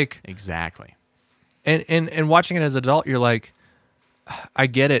 It's like exactly. And watching it as an adult, you're like, I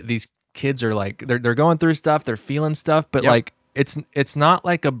get it. These kids are like they're going through stuff, they're feeling stuff, but like it's not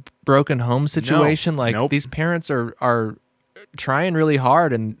like a broken home situation. These parents are trying really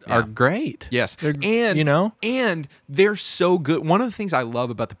hard and are great. Yes. And they're so good. One of the things I love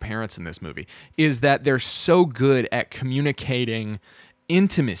about the parents in this movie is that they're so good at communicating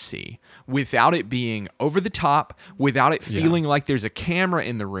intimacy without it being over the top, without it feeling like there's a camera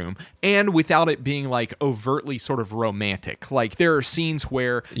in the room, and without it being like overtly sort of romantic. Like there are scenes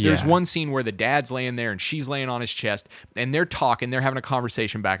where there's one scene where the dad's laying there and she's laying on his chest and they're talking, they're having a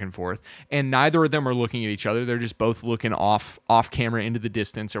conversation back and forth, and neither of them are looking at each other. They're just both looking off camera into the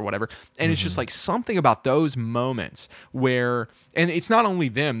distance or whatever. And it's just like something about those moments where, and it's not only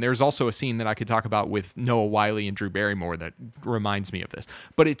them, there's also a scene that I could talk about with Noah Wyle and Drew Barrymore that reminds me of this.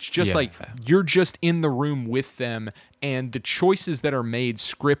 But it's just like you're just in the room with them, and the choices that are made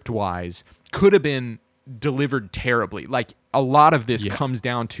script-wise could have been delivered terribly. Like a lot of this comes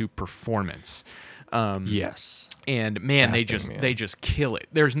down to performance. Yes. And man, they just kill it.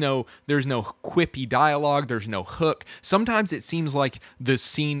 There's no quippy dialogue. There's no hook. Sometimes it seems like the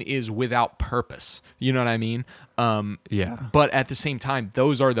scene is without purpose. You know what I mean? Yeah. But at the same time,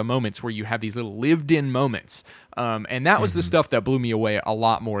 those are the moments where you have these little lived-in moments. And that was the stuff that blew me away a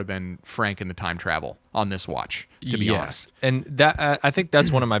lot more than Frank and the time travel on this watch, to be honest. And that I think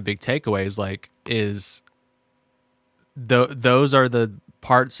that's one of my big takeaways. Like, is those are the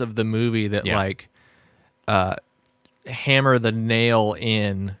parts of the movie that hammer the nail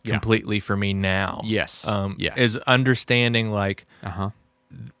in completely for me now. Yes. Is understanding like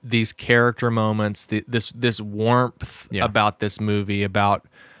these character moments, this warmth about this movie, about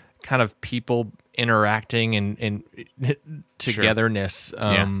kind of people interacting and togetherness.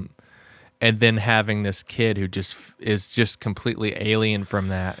 And then having this kid who just is just completely alien from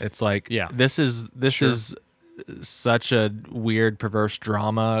that. It's like this is such a weird, perverse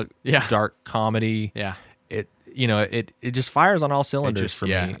drama, dark comedy. Yeah. It just fires on all cylinders for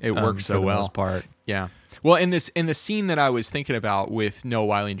me. It works so well. For the most part. Yeah. Well, in the scene that I was thinking about with Noah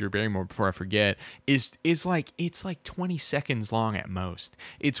Wyle and Drew Barrymore, before I forget, is like it's like 20 seconds long at most.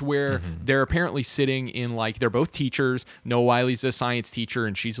 It's where they're apparently sitting in, like, they're both teachers. Noah Wyle's a science teacher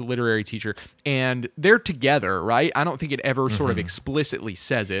and she's a literary teacher, and they're together, right? I don't think it ever sort of explicitly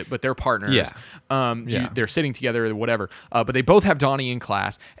says it, but they're partners. Yeah. They're sitting together or whatever. But they both have Donnie in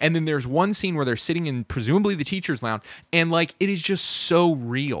class, and then there's one scene where they're sitting in presumably the teacher's lounge, and like it is just so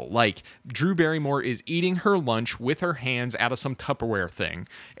real. Like, Drew Barrymore is eating her lunch with her hands out of some Tupperware thing,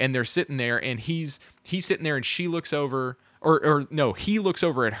 and they're sitting there, and he's sitting there, and she looks over, or no, he looks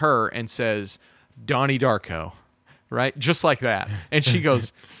over at her and says, "Donnie Darko," right? Just like that. And she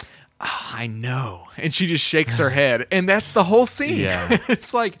goes, I know. And she just shakes her head, and that's the whole scene. Yeah.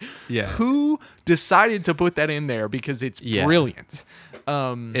 It's like, who decided to put that in there? Because it's brilliant.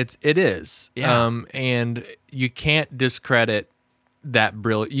 It is. Yeah. And you can't discredit that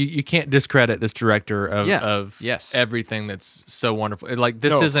brilliant. You can't discredit this director of everything that's so wonderful. Like,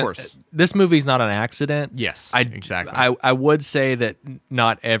 this movie's not an accident. Yes, exactly. I would say that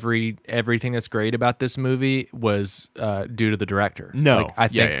not everything that's great about this movie was due to the director. No,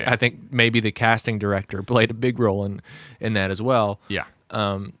 like, I think maybe the casting director played a big role in that as well. Yeah.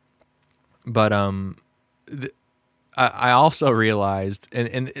 I also realized,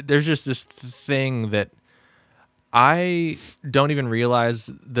 and there's just this thing that I don't even realize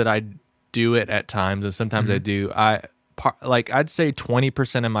that I do it at times, and sometimes I do. I'd say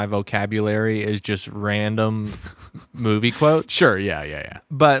 20% of my vocabulary is just random movie quotes. Sure, yeah.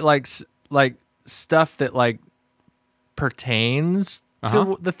 But like stuff that like pertains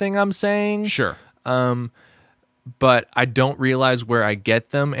to the thing I'm saying. Sure. But I don't realize where I get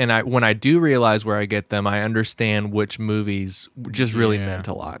them, and when I do realize where I get them, I understand which movies just really meant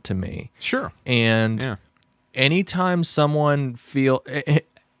a lot to me. Sure. And anytime someone to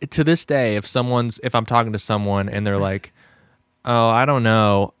this day, if I'm talking to someone and they're like, "Oh, I don't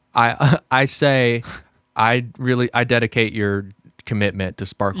know," I say, I dedicate your commitment to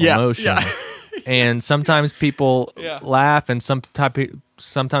Sparkle Motion. Yeah. And sometimes people laugh, and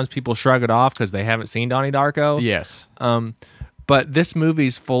sometimes people shrug it off because they haven't seen Donnie Darko. Yes. But this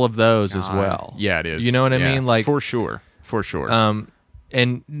movie's full of those as well. Yeah, it is. You know what I mean? Like, for sure.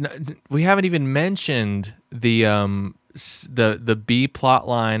 And we haven't even mentioned the B plot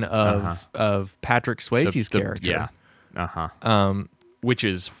line of Patrick Swayze's character. Yeah. Which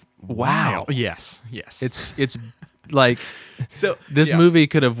is wow. Yes. It's like, so this movie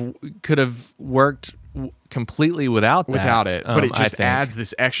could have worked completely without it, but it just adds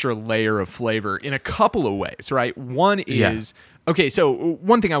this extra layer of flavor in a couple of ways, right? One is okay. So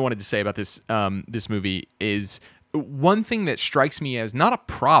one thing I wanted to say about this movie is, one thing that strikes me as not a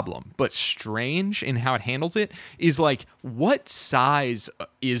problem, but strange in how it handles it, is like, what size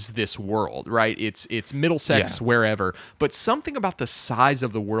is this world, right? It's Middlesex, wherever, but something about the size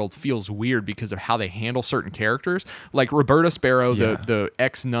of the world feels weird because of how they handle certain characters. Like Roberta Sparrow, the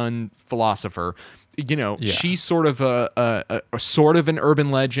ex-nun philosopher, she's sort of a sort of an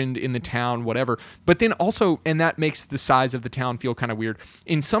urban legend in the town, whatever. But then also, and that makes the size of the town feel kind of weird.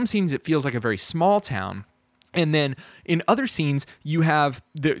 In some scenes, it feels like a very small town. And then in other scenes, you have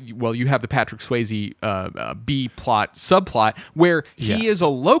the Patrick Swayze B plot subplot where he is a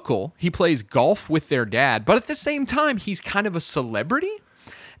local. He plays golf with their dad, but at the same time, he's kind of a celebrity.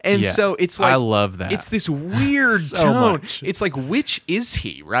 And so it's like, I love that. It's this weird tone. Much. It's like, which is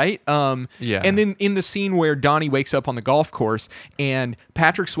he, right? And then in the scene where Donnie wakes up on the golf course and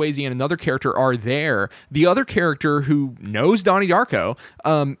Patrick Swayze and another character are there, the other character who knows Donnie Darko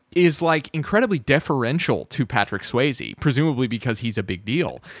is like incredibly deferential to Patrick Swayze, presumably because he's a big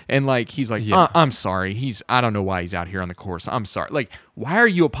deal. And like he's like, I'm sorry. I don't know why he's out here on the course. I'm sorry. Like, why are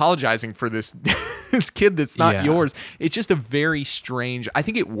you apologizing for this this kid that's not yours? It's just a very strange. I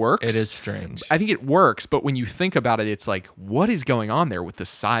think it works. It is strange. I think it works, but when you think about it, it's like, what is going on there with the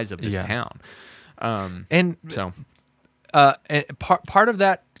size of this town? And part of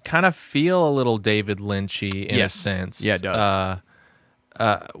that kind of feel a little David Lynchy in a sense. Yeah, it does.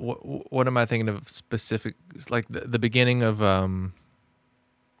 What am I thinking of specific? Like the beginning of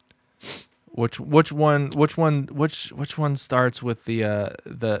which one starts with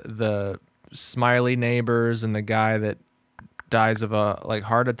the smiley neighbors and the guy that dies of a like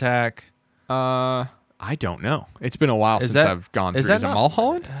heart attack? I don't know. It's been a while since I've gone through. Is it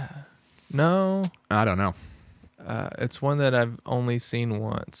Mulholland? No, I don't know. It's one that I've only seen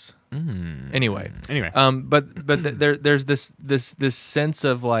once. Anyway, there's this sense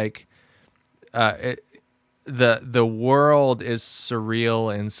of like, the world is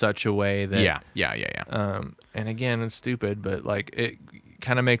surreal in such a way that and again, it's stupid, but like it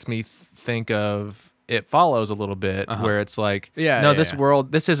kind of makes me think of It Follows a little bit, where it's like, this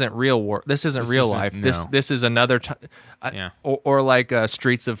world, this isn't real this isn't real life. This is another time, or like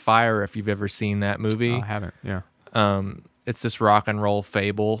Streets of Fire, if you've ever seen that movie. I haven't. Yeah. It's this rock and roll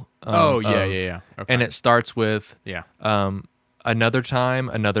fable. Okay. And it starts with another time,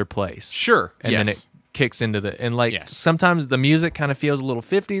 another place. Sure. And then it kicks into sometimes the music kind of feels a little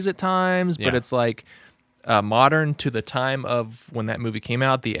 50s at times, but it's like modern to the time of when that movie came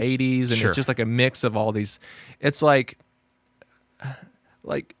out, the 80s, and it's just like a mix of all these. It's like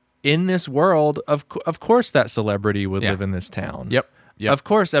in this world, of course that celebrity would live in this town. Yep. Of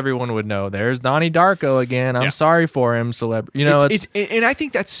course, everyone would know. There's Donnie Darko again. I'm sorry for him, You know, and I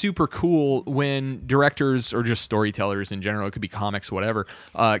think that's super cool when directors or just storytellers in general, it could be comics, whatever,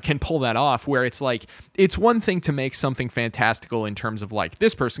 can pull that off. Where it's like, it's one thing to make something fantastical in terms of like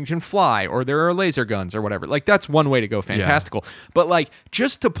this person can fly or there are laser guns or whatever. Like that's one way to go fantastical. But like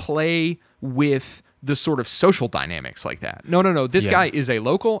just to play with the sort of social dynamics like that. No. This guy is a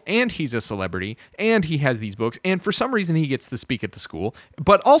local and he's a celebrity and he has these books and for some reason he gets to speak at the school,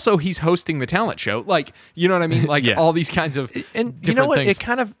 but also he's hosting the talent show. Like, you know what I mean? Like all these kinds of and different you know what? things. It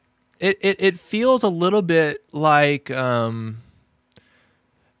kind of it feels a little bit like I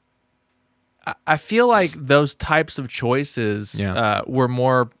feel like those types of choices were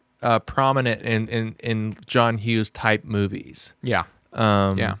more prominent in John Hughes type movies. Yeah,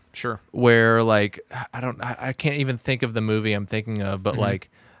 sure. Where like I can't even think of the movie I'm thinking of, but like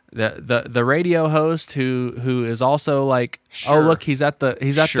the radio host who is also like, oh look, he's at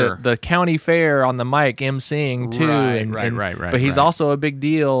the county fair on the mic emceeing too, right. But he's also a big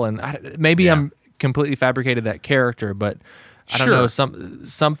deal, and I'm completely fabricated that character, but I don't know,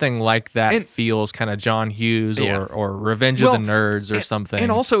 something like that feels kind of John Hughes or Revenge of the Nerds or something.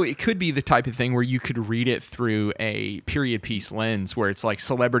 And also it could be the type of thing where you could read it through a period piece lens where it's like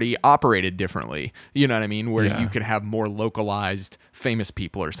celebrity operated differently. You know what I mean? Where you could have more localized famous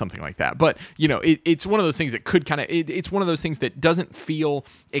people or something like that. But, you know, it's one of those things that could kind of, it's one of those things that doesn't feel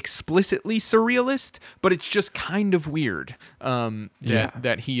explicitly surrealist, but it's just kind of weird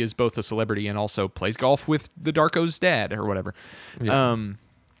that he is both a celebrity and also plays golf with the Darko's dad or whatever.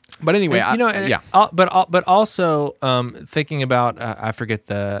 But anyway, but also thinking about I forget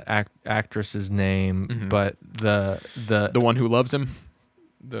the actress's name, but the one who loves him.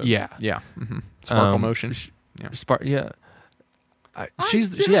 Sparkle Motion. She's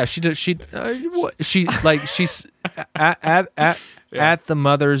at the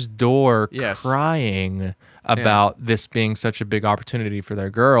mother's door crying about this being such a big opportunity for their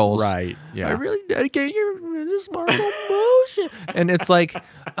girls. Right. Yeah. I really dedicate you to Sparkle Motion. And it's like,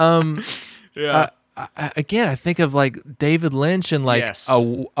 again, I think of like David Lynch and like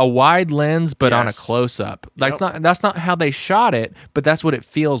a wide lens, but on a close up. That's not how they shot it, but that's what it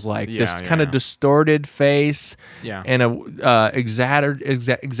feels like. This kind of distorted face, and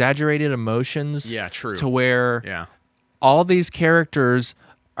exaggerated emotions. Yeah, true. To where all these characters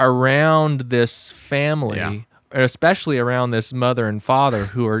around this family, and especially around this mother and father,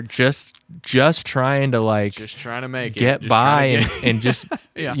 who are just trying to like get by and just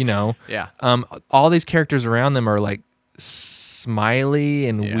you know, all these characters around them are like smiley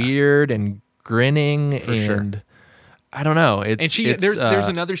and weird and grinning, I don't know. There's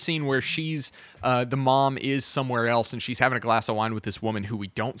another scene where she's the mom is somewhere else, and she's having a glass of wine with this woman who we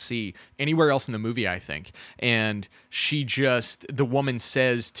don't see anywhere else in the movie, I think. And the woman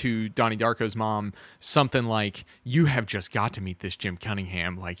says to Donnie Darko's mom something like, "You have just got to meet this Jim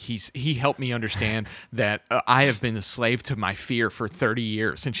Cunningham. Like he helped me understand that I have been a slave to my fear for 30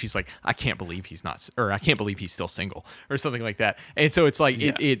 years." And she's like, "I can't believe he's still single," or something like that. And so it's like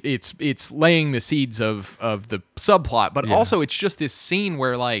it's laying the seeds of the subplot, but also it's just this scene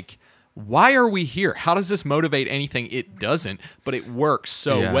where like, why are we here? How does this motivate anything? It doesn't, but it works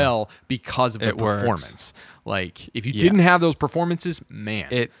so well because of the performance. Like, if you didn't have those performances, man,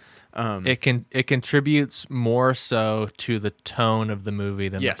 it contributes more so to the tone of the movie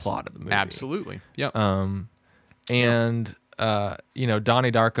than the plot of the movie. Absolutely. Yeah. And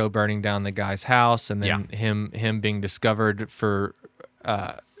Donnie Darko burning down the guy's house, and then him being discovered for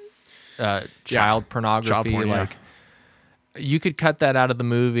child pornography. Like, you could cut that out of the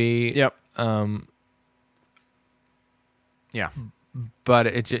movie. Yep. But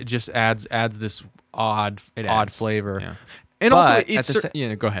it just adds this odd flavor. Yeah. And but also,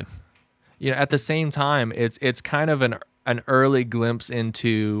 go ahead. At the same time, it's kind of an early glimpse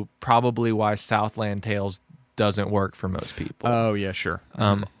into probably why Southland Tales doesn't work for most people. Oh yeah, sure.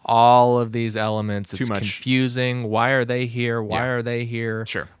 All of these elements, it's confusing. Why are they here? Why are they here?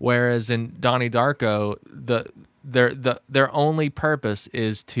 Sure. Whereas in Donnie Darko, their only purpose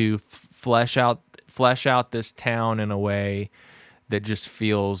is to flesh out this town in a way that just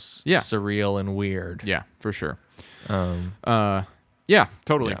feels surreal and weird. Yeah, for sure. Yeah,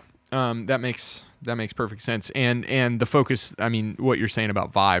 totally. Yeah. That makes perfect sense. And the focus, I mean, what you're saying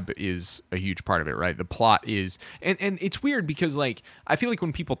about vibe is a huge part of it, right? The plot is, and it's weird because like, I feel like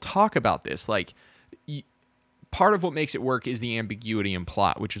when people talk about this, like part of what makes it work is the ambiguity in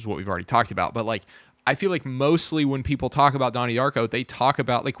plot, which is what we've already talked about. But like, I feel like mostly when people talk about Donnie Darko, they talk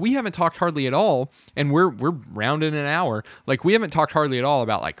about, like, we haven't talked hardly at all, and we're rounding an hour. Like, we haven't talked hardly at all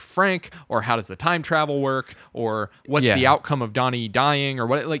about, like, Frank, or how does the time travel work, or what's the outcome of Donnie dying, or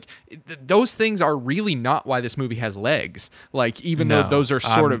what, like, those things are really not why this movie has legs. Like, even though those are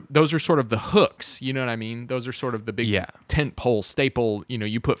sort of the hooks, you know what I mean? Those are sort of the big tentpole staple,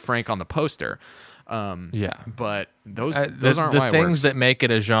 you put Frank on the poster. But those aren't why it works. The things that make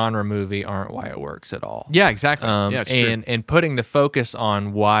it a genre movie aren't why it works at all. Yeah, exactly. It's true. And putting the focus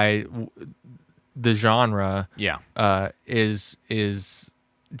on why the genre is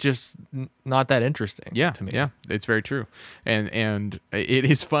just not that interesting to me. Yeah, it's very true. And it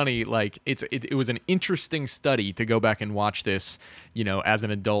is funny, like it was an interesting study to go back and watch this, as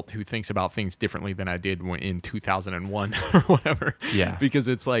an adult who thinks about things differently than I did in 2001 or whatever. Yeah. Because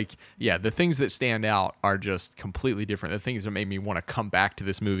it's like, the things that stand out are just completely different. The things that made me want to come back to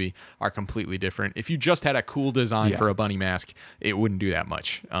this movie are completely different. If you just had a cool design for a bunny mask, it wouldn't do that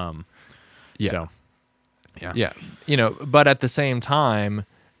much. So, yeah. But at the same time,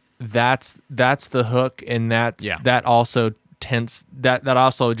 that's the hook, and that also that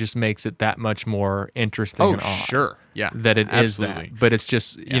also just makes it that much more interesting. And odd. Sure, that it absolutely. is that. But it's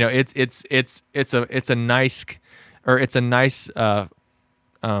just it's a nice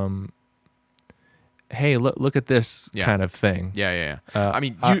hey, look at this kind of thing. I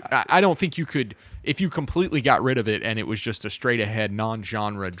mean, I don't think you could, if you completely got rid of it and it was just a straight ahead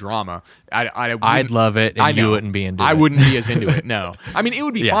non-genre drama, I'd love it, and you wouldn't be into it. I wouldn't be as into it. No, I mean, it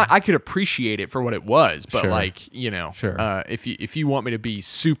would be fine. I could appreciate it for what it was, but if you want me to be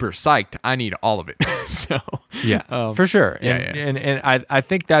super psyched, I need all of it. So for sure. And I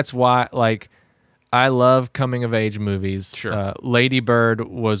think that's why, like, I love coming of age movies. Sure. Lady Bird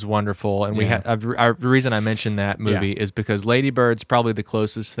was wonderful, and we had the reason I mentioned that movie is because Lady Bird's probably the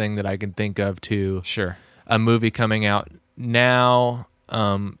closest thing that I can think of to a movie coming out now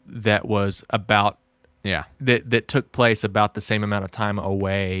that was about that took place about the same amount of time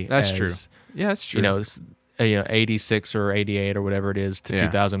away. That's true. Yeah, that's true. 86 or 88 or whatever it is to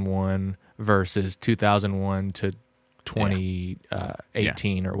 2001 versus 2001 to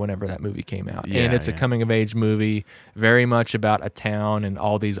 2018 or whenever that movie came out. And it's a coming of age movie, very much about a town and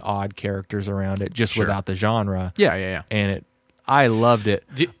all these odd characters around it, just without the genre. And I loved it.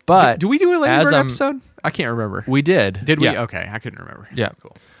 But do we do a Lady Bird episode? I can't remember. We did. Did we? Okay, I couldn't remember. Yeah.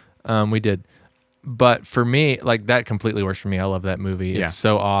 Cool. We did. But for me, like, that completely works for me. I love that movie. It's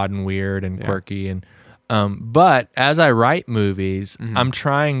so odd and weird and quirky. And but as I write movies,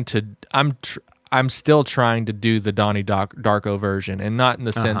 I'm still trying to do the Donnie Darko version, and not in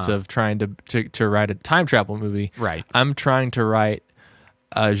the sense of trying to write a time travel movie. Right. I'm trying to write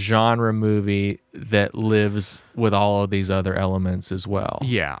a genre movie that lives with all of these other elements as well.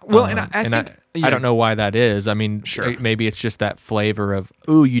 Yeah. Well, and I think I don't know why that is. I mean, Sure. Maybe it's just that flavor of,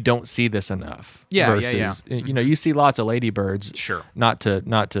 ooh, you don't see this enough. Yeah, versus, you know, you see lots of ladybirds. Sure. Not to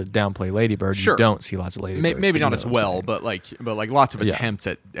downplay ladybirds. Sure. You don't see lots of ladybirds. Maybe but not you as know what I'm well, saying. but like lots of attempts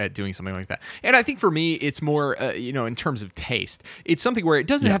at doing something like that. And I think for me, it's more, you know, in terms of taste, it's something where it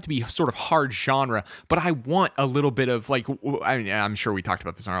doesn't have to be sort of hard genre, but I want a little bit of like, I mean, I'm sure we talked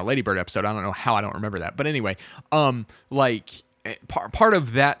about this on our Ladybird episode. I don't know how I don't remember that, but anyway, like part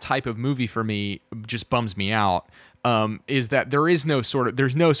of that type of movie for me just bums me out. Is that there's no sort of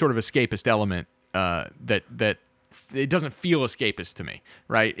escapist element that it doesn't feel escapist to me,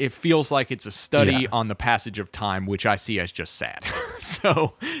 right? It feels like it's a study on the passage of time, which I see as just sad.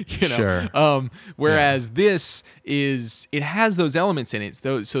 So, you know, Sure. Whereas this it has those elements in it,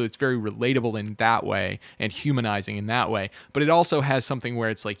 so it's very relatable in that way and humanizing in that way. But it also has something where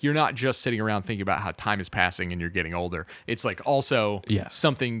it's like you're not just sitting around thinking about how time is passing and you're getting older. It's like also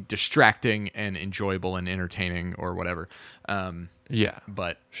something distracting and enjoyable and entertaining or whatever. Yeah.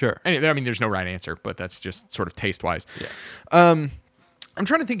 But Sure. Anyway, I mean, there's no right answer, but that's just sort of taste wise. Yeah. I'm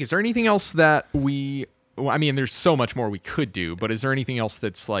trying to think. Is there anything else that I mean, there's so much more we could do, but is there anything else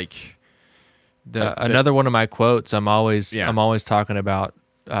that's like another one of my quotes? I'm always talking about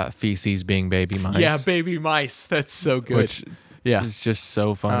feces being baby mice. Yeah, baby mice. That's so good. Which is just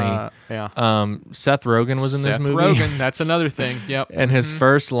so funny. Yeah. Seth Rogen was in this movie. Seth Rogen. That's another thing. Yep. And his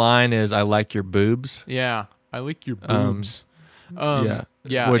first line is, "I like your boobs." Yeah. I like your boobs.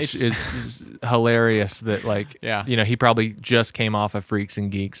 Yeah, which is hilarious. That like, you know, he probably just came off of Freaks and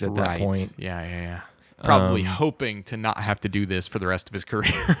Geeks at that point. Yeah. Probably hoping to not have to do this for the rest of his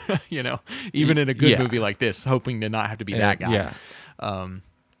career. You know, even in a good movie like this, hoping to not have to be that guy. Yeah.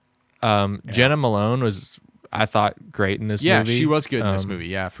 Jenna Malone was, I thought, great in this movie. Yeah, she was good in this movie.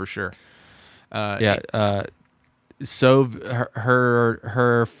 Yeah, for sure. So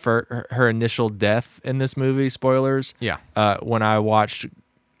her initial death in this movie, spoilers. Yeah. When I watched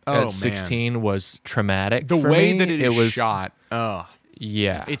at 16 was traumatic. The way that it was shot. Oh.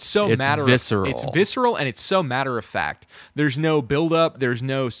 Yeah. It's so visceral. It's visceral and it's so matter of fact. There's no build up, there's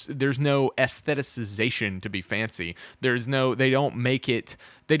no aestheticization to be fancy. They don't make it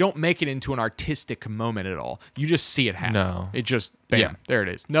into an artistic moment at all. You just see it happen. No. It just bam, there it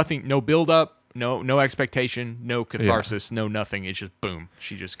is. Nothing, no build up. No expectation, no catharsis, no nothing. It's just boom.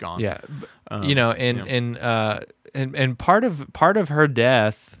 She just gone. Yeah, you know, and part of her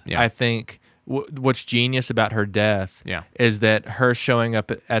death, I think, what's genius about her death, is that her showing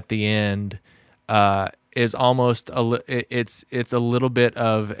up at the end, is almost it's a little bit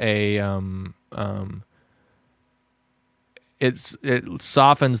of a it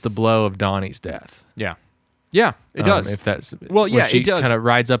softens the blow of Donnie's death. Yeah, it does. If that's it does. She kind of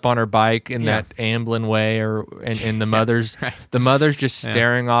rides up on her bike in that Amblin way, and the mother's the mother's just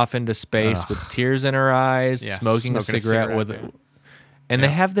staring off into space with tears in her eyes, smoking a cigarette with it. And they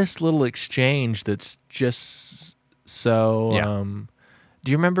have this little exchange that's just so. Do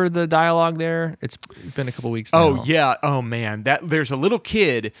you remember the dialogue there? It's been a couple weeks now. Oh yeah. Oh man. There's a little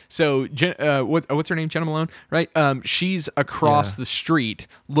kid. So what's her name? Jenna Malone, right? She's across the street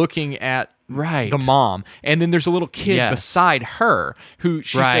looking at the mom, and then there's a little kid beside her who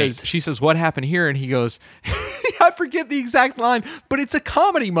she says, "What happened here?" And he goes, I forget the exact line, but it's a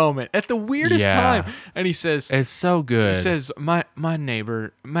comedy moment at the weirdest time. And he says, "It's so good." He says, "My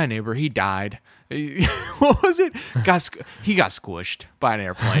neighbor, he died." What was it? He got squished by an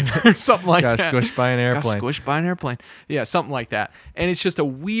airplane or something like that. Got squished by an airplane. Got squished by an airplane. Yeah, something like that. And it's just a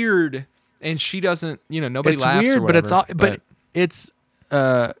weird. And she doesn't. You know, nobody laughs. It's weird, or whatever, but it's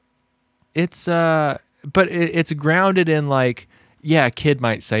all. But it's grounded in like, a kid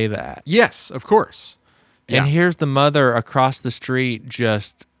might say that. Yes, of course. And here's the mother across the street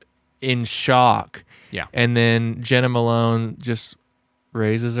just in shock. Yeah. And then Jenna Malone just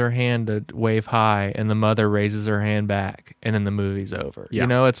raises her hand to wave hi, and the mother raises her hand back, and then the movie's over. You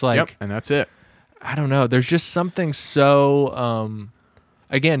know, it's like, and that's it. I don't know. There's just something so,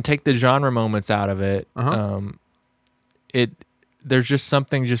 again, take the genre moments out of it. There's just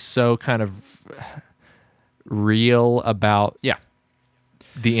something just so kind of real about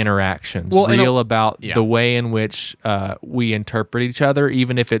the interactions, real about the way in which we interpret each other,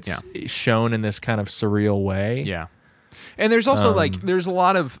 even if it's shown in this kind of surreal way. Yeah. And there's also there's a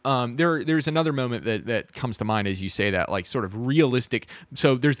lot of there's another moment that comes to mind as you say that, like sort of realistic.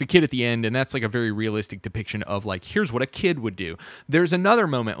 So there's the kid at the end, and that's like a very realistic depiction of like, here's what a kid would do. There's another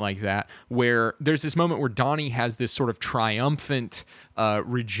moment like that where there's this moment where Donnie has this sort of triumphant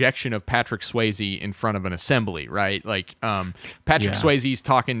rejection of Patrick Swayze in front of an assembly, right? Like Patrick Swayze's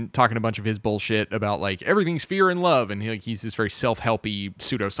talking a bunch of his bullshit about like everything's fear and love, and he's this very self-helpy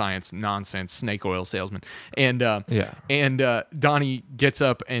pseudoscience nonsense snake oil salesman, and Donnie gets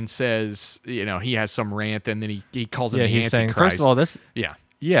up and says, he has some rant, and then he calls him the he's Antichrist. saying, first of all, this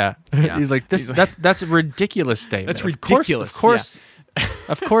he's like this. That's a ridiculous statement. That's ridiculous. Of course.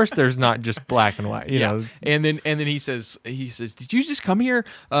 Of course, there's not just black and white, you know. And then he says, "Did you just come here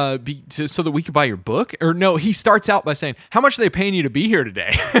so that we could buy your book?" Or no, he starts out by saying, "How much are they paying you to be here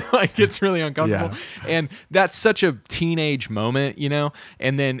today?" Like it's really uncomfortable, and that's such a teenage moment,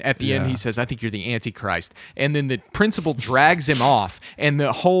 And then at the end, he says, "I think you're the Antichrist," and then the principal drags him off, and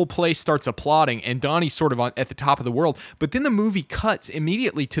the whole place starts applauding, and Donnie's sort of at the top of the world. But then the movie cuts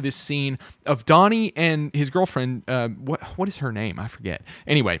immediately to this scene of Donnie and his girlfriend. What is her name? I forget.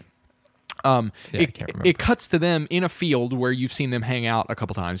 Anyway, it cuts to them in a field where you've seen them hang out a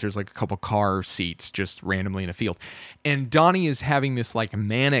couple times. There's like a couple car seats just randomly in a field, and Donnie is having this like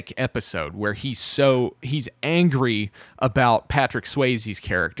manic episode where he's angry about Patrick Swayze's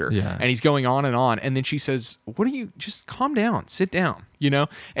character, and he's going on, and then she says, "What are you? Just calm down, sit down," and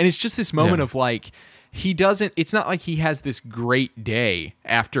it's just this moment of like. It's not like he has this great day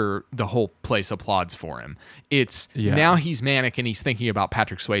after the whole place applauds for him. It's now he's manic and he's thinking about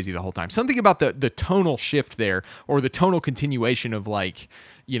Patrick Swayze the whole time. Something about the tonal shift there, or the tonal continuation of like,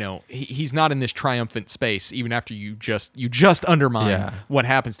 he's not in this triumphant space even after you just undermine what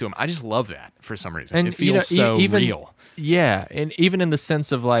happens to him. I just love that for some reason. And it feels so real. Yeah, and even in the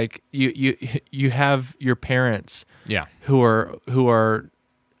sense of like you have your parents who are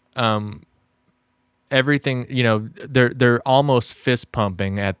everything, they're almost fist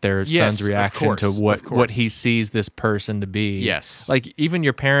pumping at their son's reaction to what he sees this person to be. Yes. Like even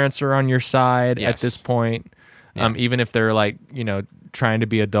your parents are on your side at this point. Even if they're like, trying to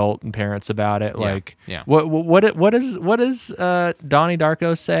be adult and parents about it. Like what does Donnie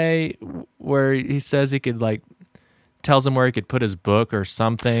Darko say where he says he could like tells him where he could put his book or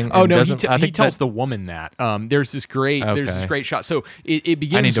something. Oh no, he tells the woman that. There's this great shot. So it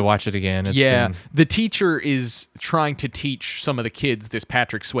begins. I need to watch it again. The teacher is trying to teach some of the kids this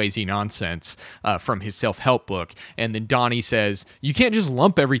Patrick Swayze nonsense from his self-help book, and then Donnie says, "You can't just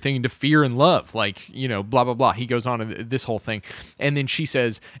lump everything into fear and love, like blah blah blah." He goes on to this whole thing, and then she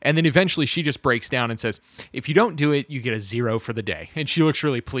says, and then eventually she just breaks down and says, "If you don't do it, you get a 0 for the day." And she looks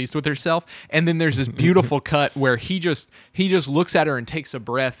really pleased with herself. And then there's this beautiful cut where he just looks at her and takes a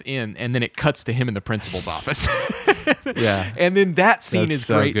breath in, and then it cuts to him in the principal's office. And then that scene is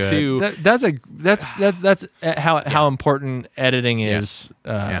so great too. That's how important editing is.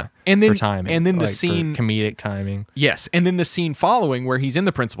 And then for timing, and then the like scene, for comedic timing. Yes, and then the scene following where he's in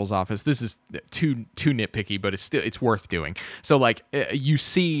the principal's office. This is too nitpicky, but it's worth doing. So like you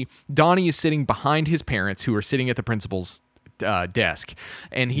see, Donnie is sitting behind his parents who are sitting at the principal's desk,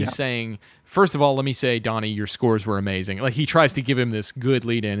 and he's saying, "First of all, let me say, Donnie, your scores were amazing." Like he tries to give him this good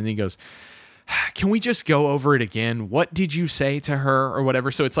lead in, and he goes, "Can we just go over it again? What did you say to her?" or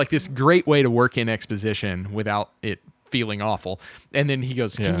whatever. So it's like this great way to work in exposition without it feeling awful. And then he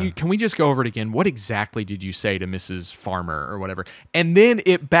goes, can we just go over it again? What exactly did you say to Mrs. Farmer or whatever? And then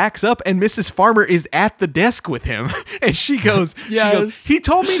it backs up and Mrs. Farmer is at the desk with him. And she goes, "He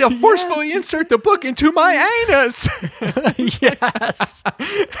told me to forcefully insert the book into my anus." Yes.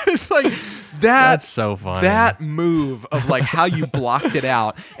 It's like that's so funny. That move of like how you blocked it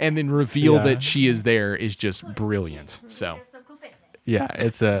out and then reveal that she is there is just brilliant. So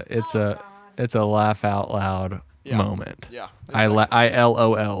it's a laugh out loud moment. Yeah. I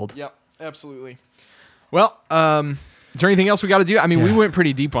LOL'd. Yep, absolutely. Well, is there anything else we got to do? I mean, we went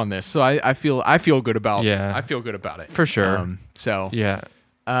pretty deep on this, so I feel good about I feel good about it. For sure.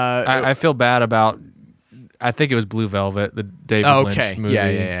 I feel bad about I think it was Blue Velvet, the David Lynch movie.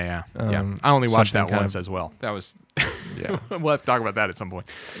 Yeah. I only watched that once as well. That was we'll have to talk about that at some point.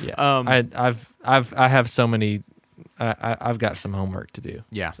 Yeah. I have so many I've got some homework to do.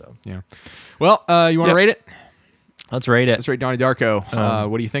 Yeah. So. Yeah. Well, you want to rate it? Let's rate it. Let's rate Donnie Darko.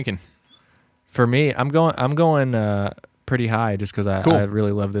 What are you thinking? For me, I'm going pretty high just because I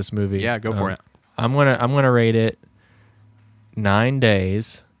really love this movie. Yeah, go for it. I'm gonna rate it 9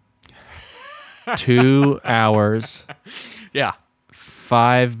 days, 2 hours,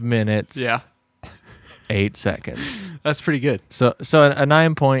 5 minutes, 8 seconds. That's pretty good. So a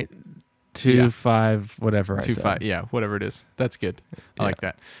 9.2 2.25 whatever. 2.5, yeah, whatever it is. That's good. I like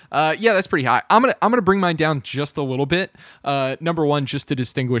that. Yeah, that's pretty high. I'm gonna bring mine down just a little bit. Number one, just to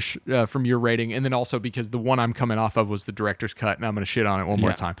distinguish from your rating, and then also because the one I'm coming off of was the director's cut, and I'm gonna shit on it one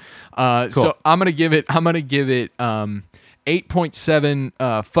more time. Cool. So I'm gonna give it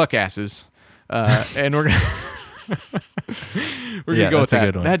 8.7 fuck asses, and we're gonna. We're gonna go with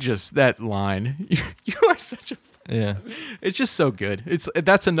that. That line. You are such a. Yeah, it's just so good.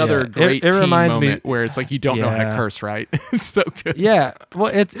 That's another great. It reminds me where it's like you don't know how to curse, right? It's so good. Yeah,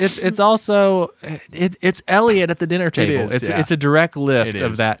 well, it's also it's Elliot at the dinner table. It's a direct lift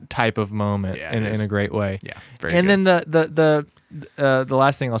of that type of moment in a great way. Yeah, very good. Then the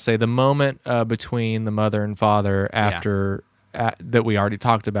last thing I'll say, the moment between the mother and father after. That we already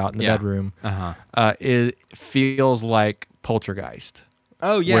talked about in the bedroom, it feels like Poltergeist.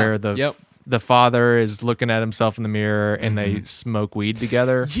 Oh yeah, where the father is looking at himself in the mirror and they smoke weed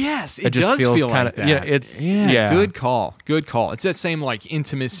together. Yes, it just does feel kind of that. Good call. It's that same like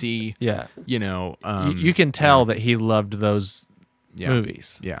intimacy. Yeah, you can tell that he loved those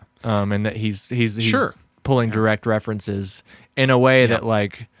movies. Yeah, and that he's pulling direct references in a way that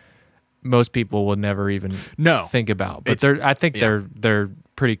like. Most people will never even think about, but I think they're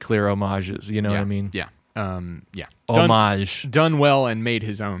pretty clear homages. You know what I mean? Yeah. Homage done well and made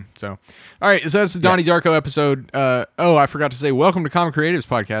his own. So, all right, so that's the Donnie Darko episode. I forgot to say, welcome to Comic Creatives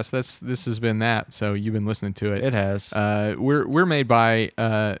Podcast. This has been that. So you've been listening to it. It has. We're made by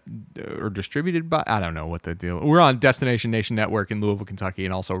or distributed by, I don't know what the deal. We're on Destination Nation Network in Louisville, Kentucky,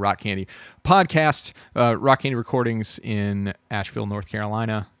 and also Rock Candy Podcast, Rock Candy Recordings in Asheville, North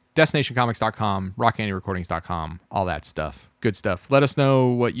Carolina. DestinationComics.com, RockCandyRecordings.com, all that stuff. Good stuff. Let us know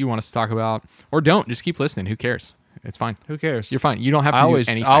what you want us to talk about, or don't. Just keep listening. Who cares? It's fine. Who cares? You're fine. You don't have to do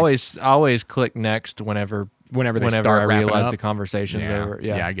anything. I always click next whenever they start I realize up. The conversation's over.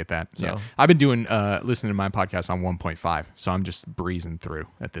 Yeah, I get that. So. Yeah. I've been doing listening to my podcast on 1.5, so I'm just breezing through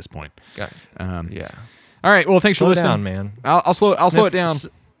at this point. Got it. Yeah. All right. Well, thanks for listening, down, man. I'll slow it down.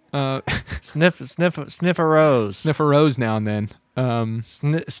 Sniff a rose. Sniff a rose now and then.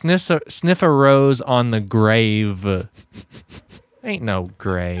 Sniff a rose on the grave. Ain't no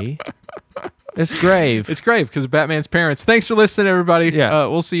gray. It's grave. It's grave because of Batman's parents. Thanks for listening, everybody. Yeah.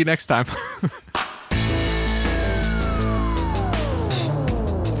 We'll see you next time.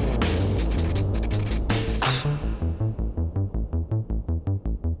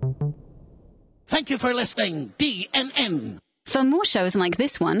 Thank you for listening, DNN. For more shows like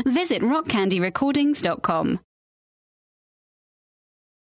this one, visit rockcandyrecordings.com.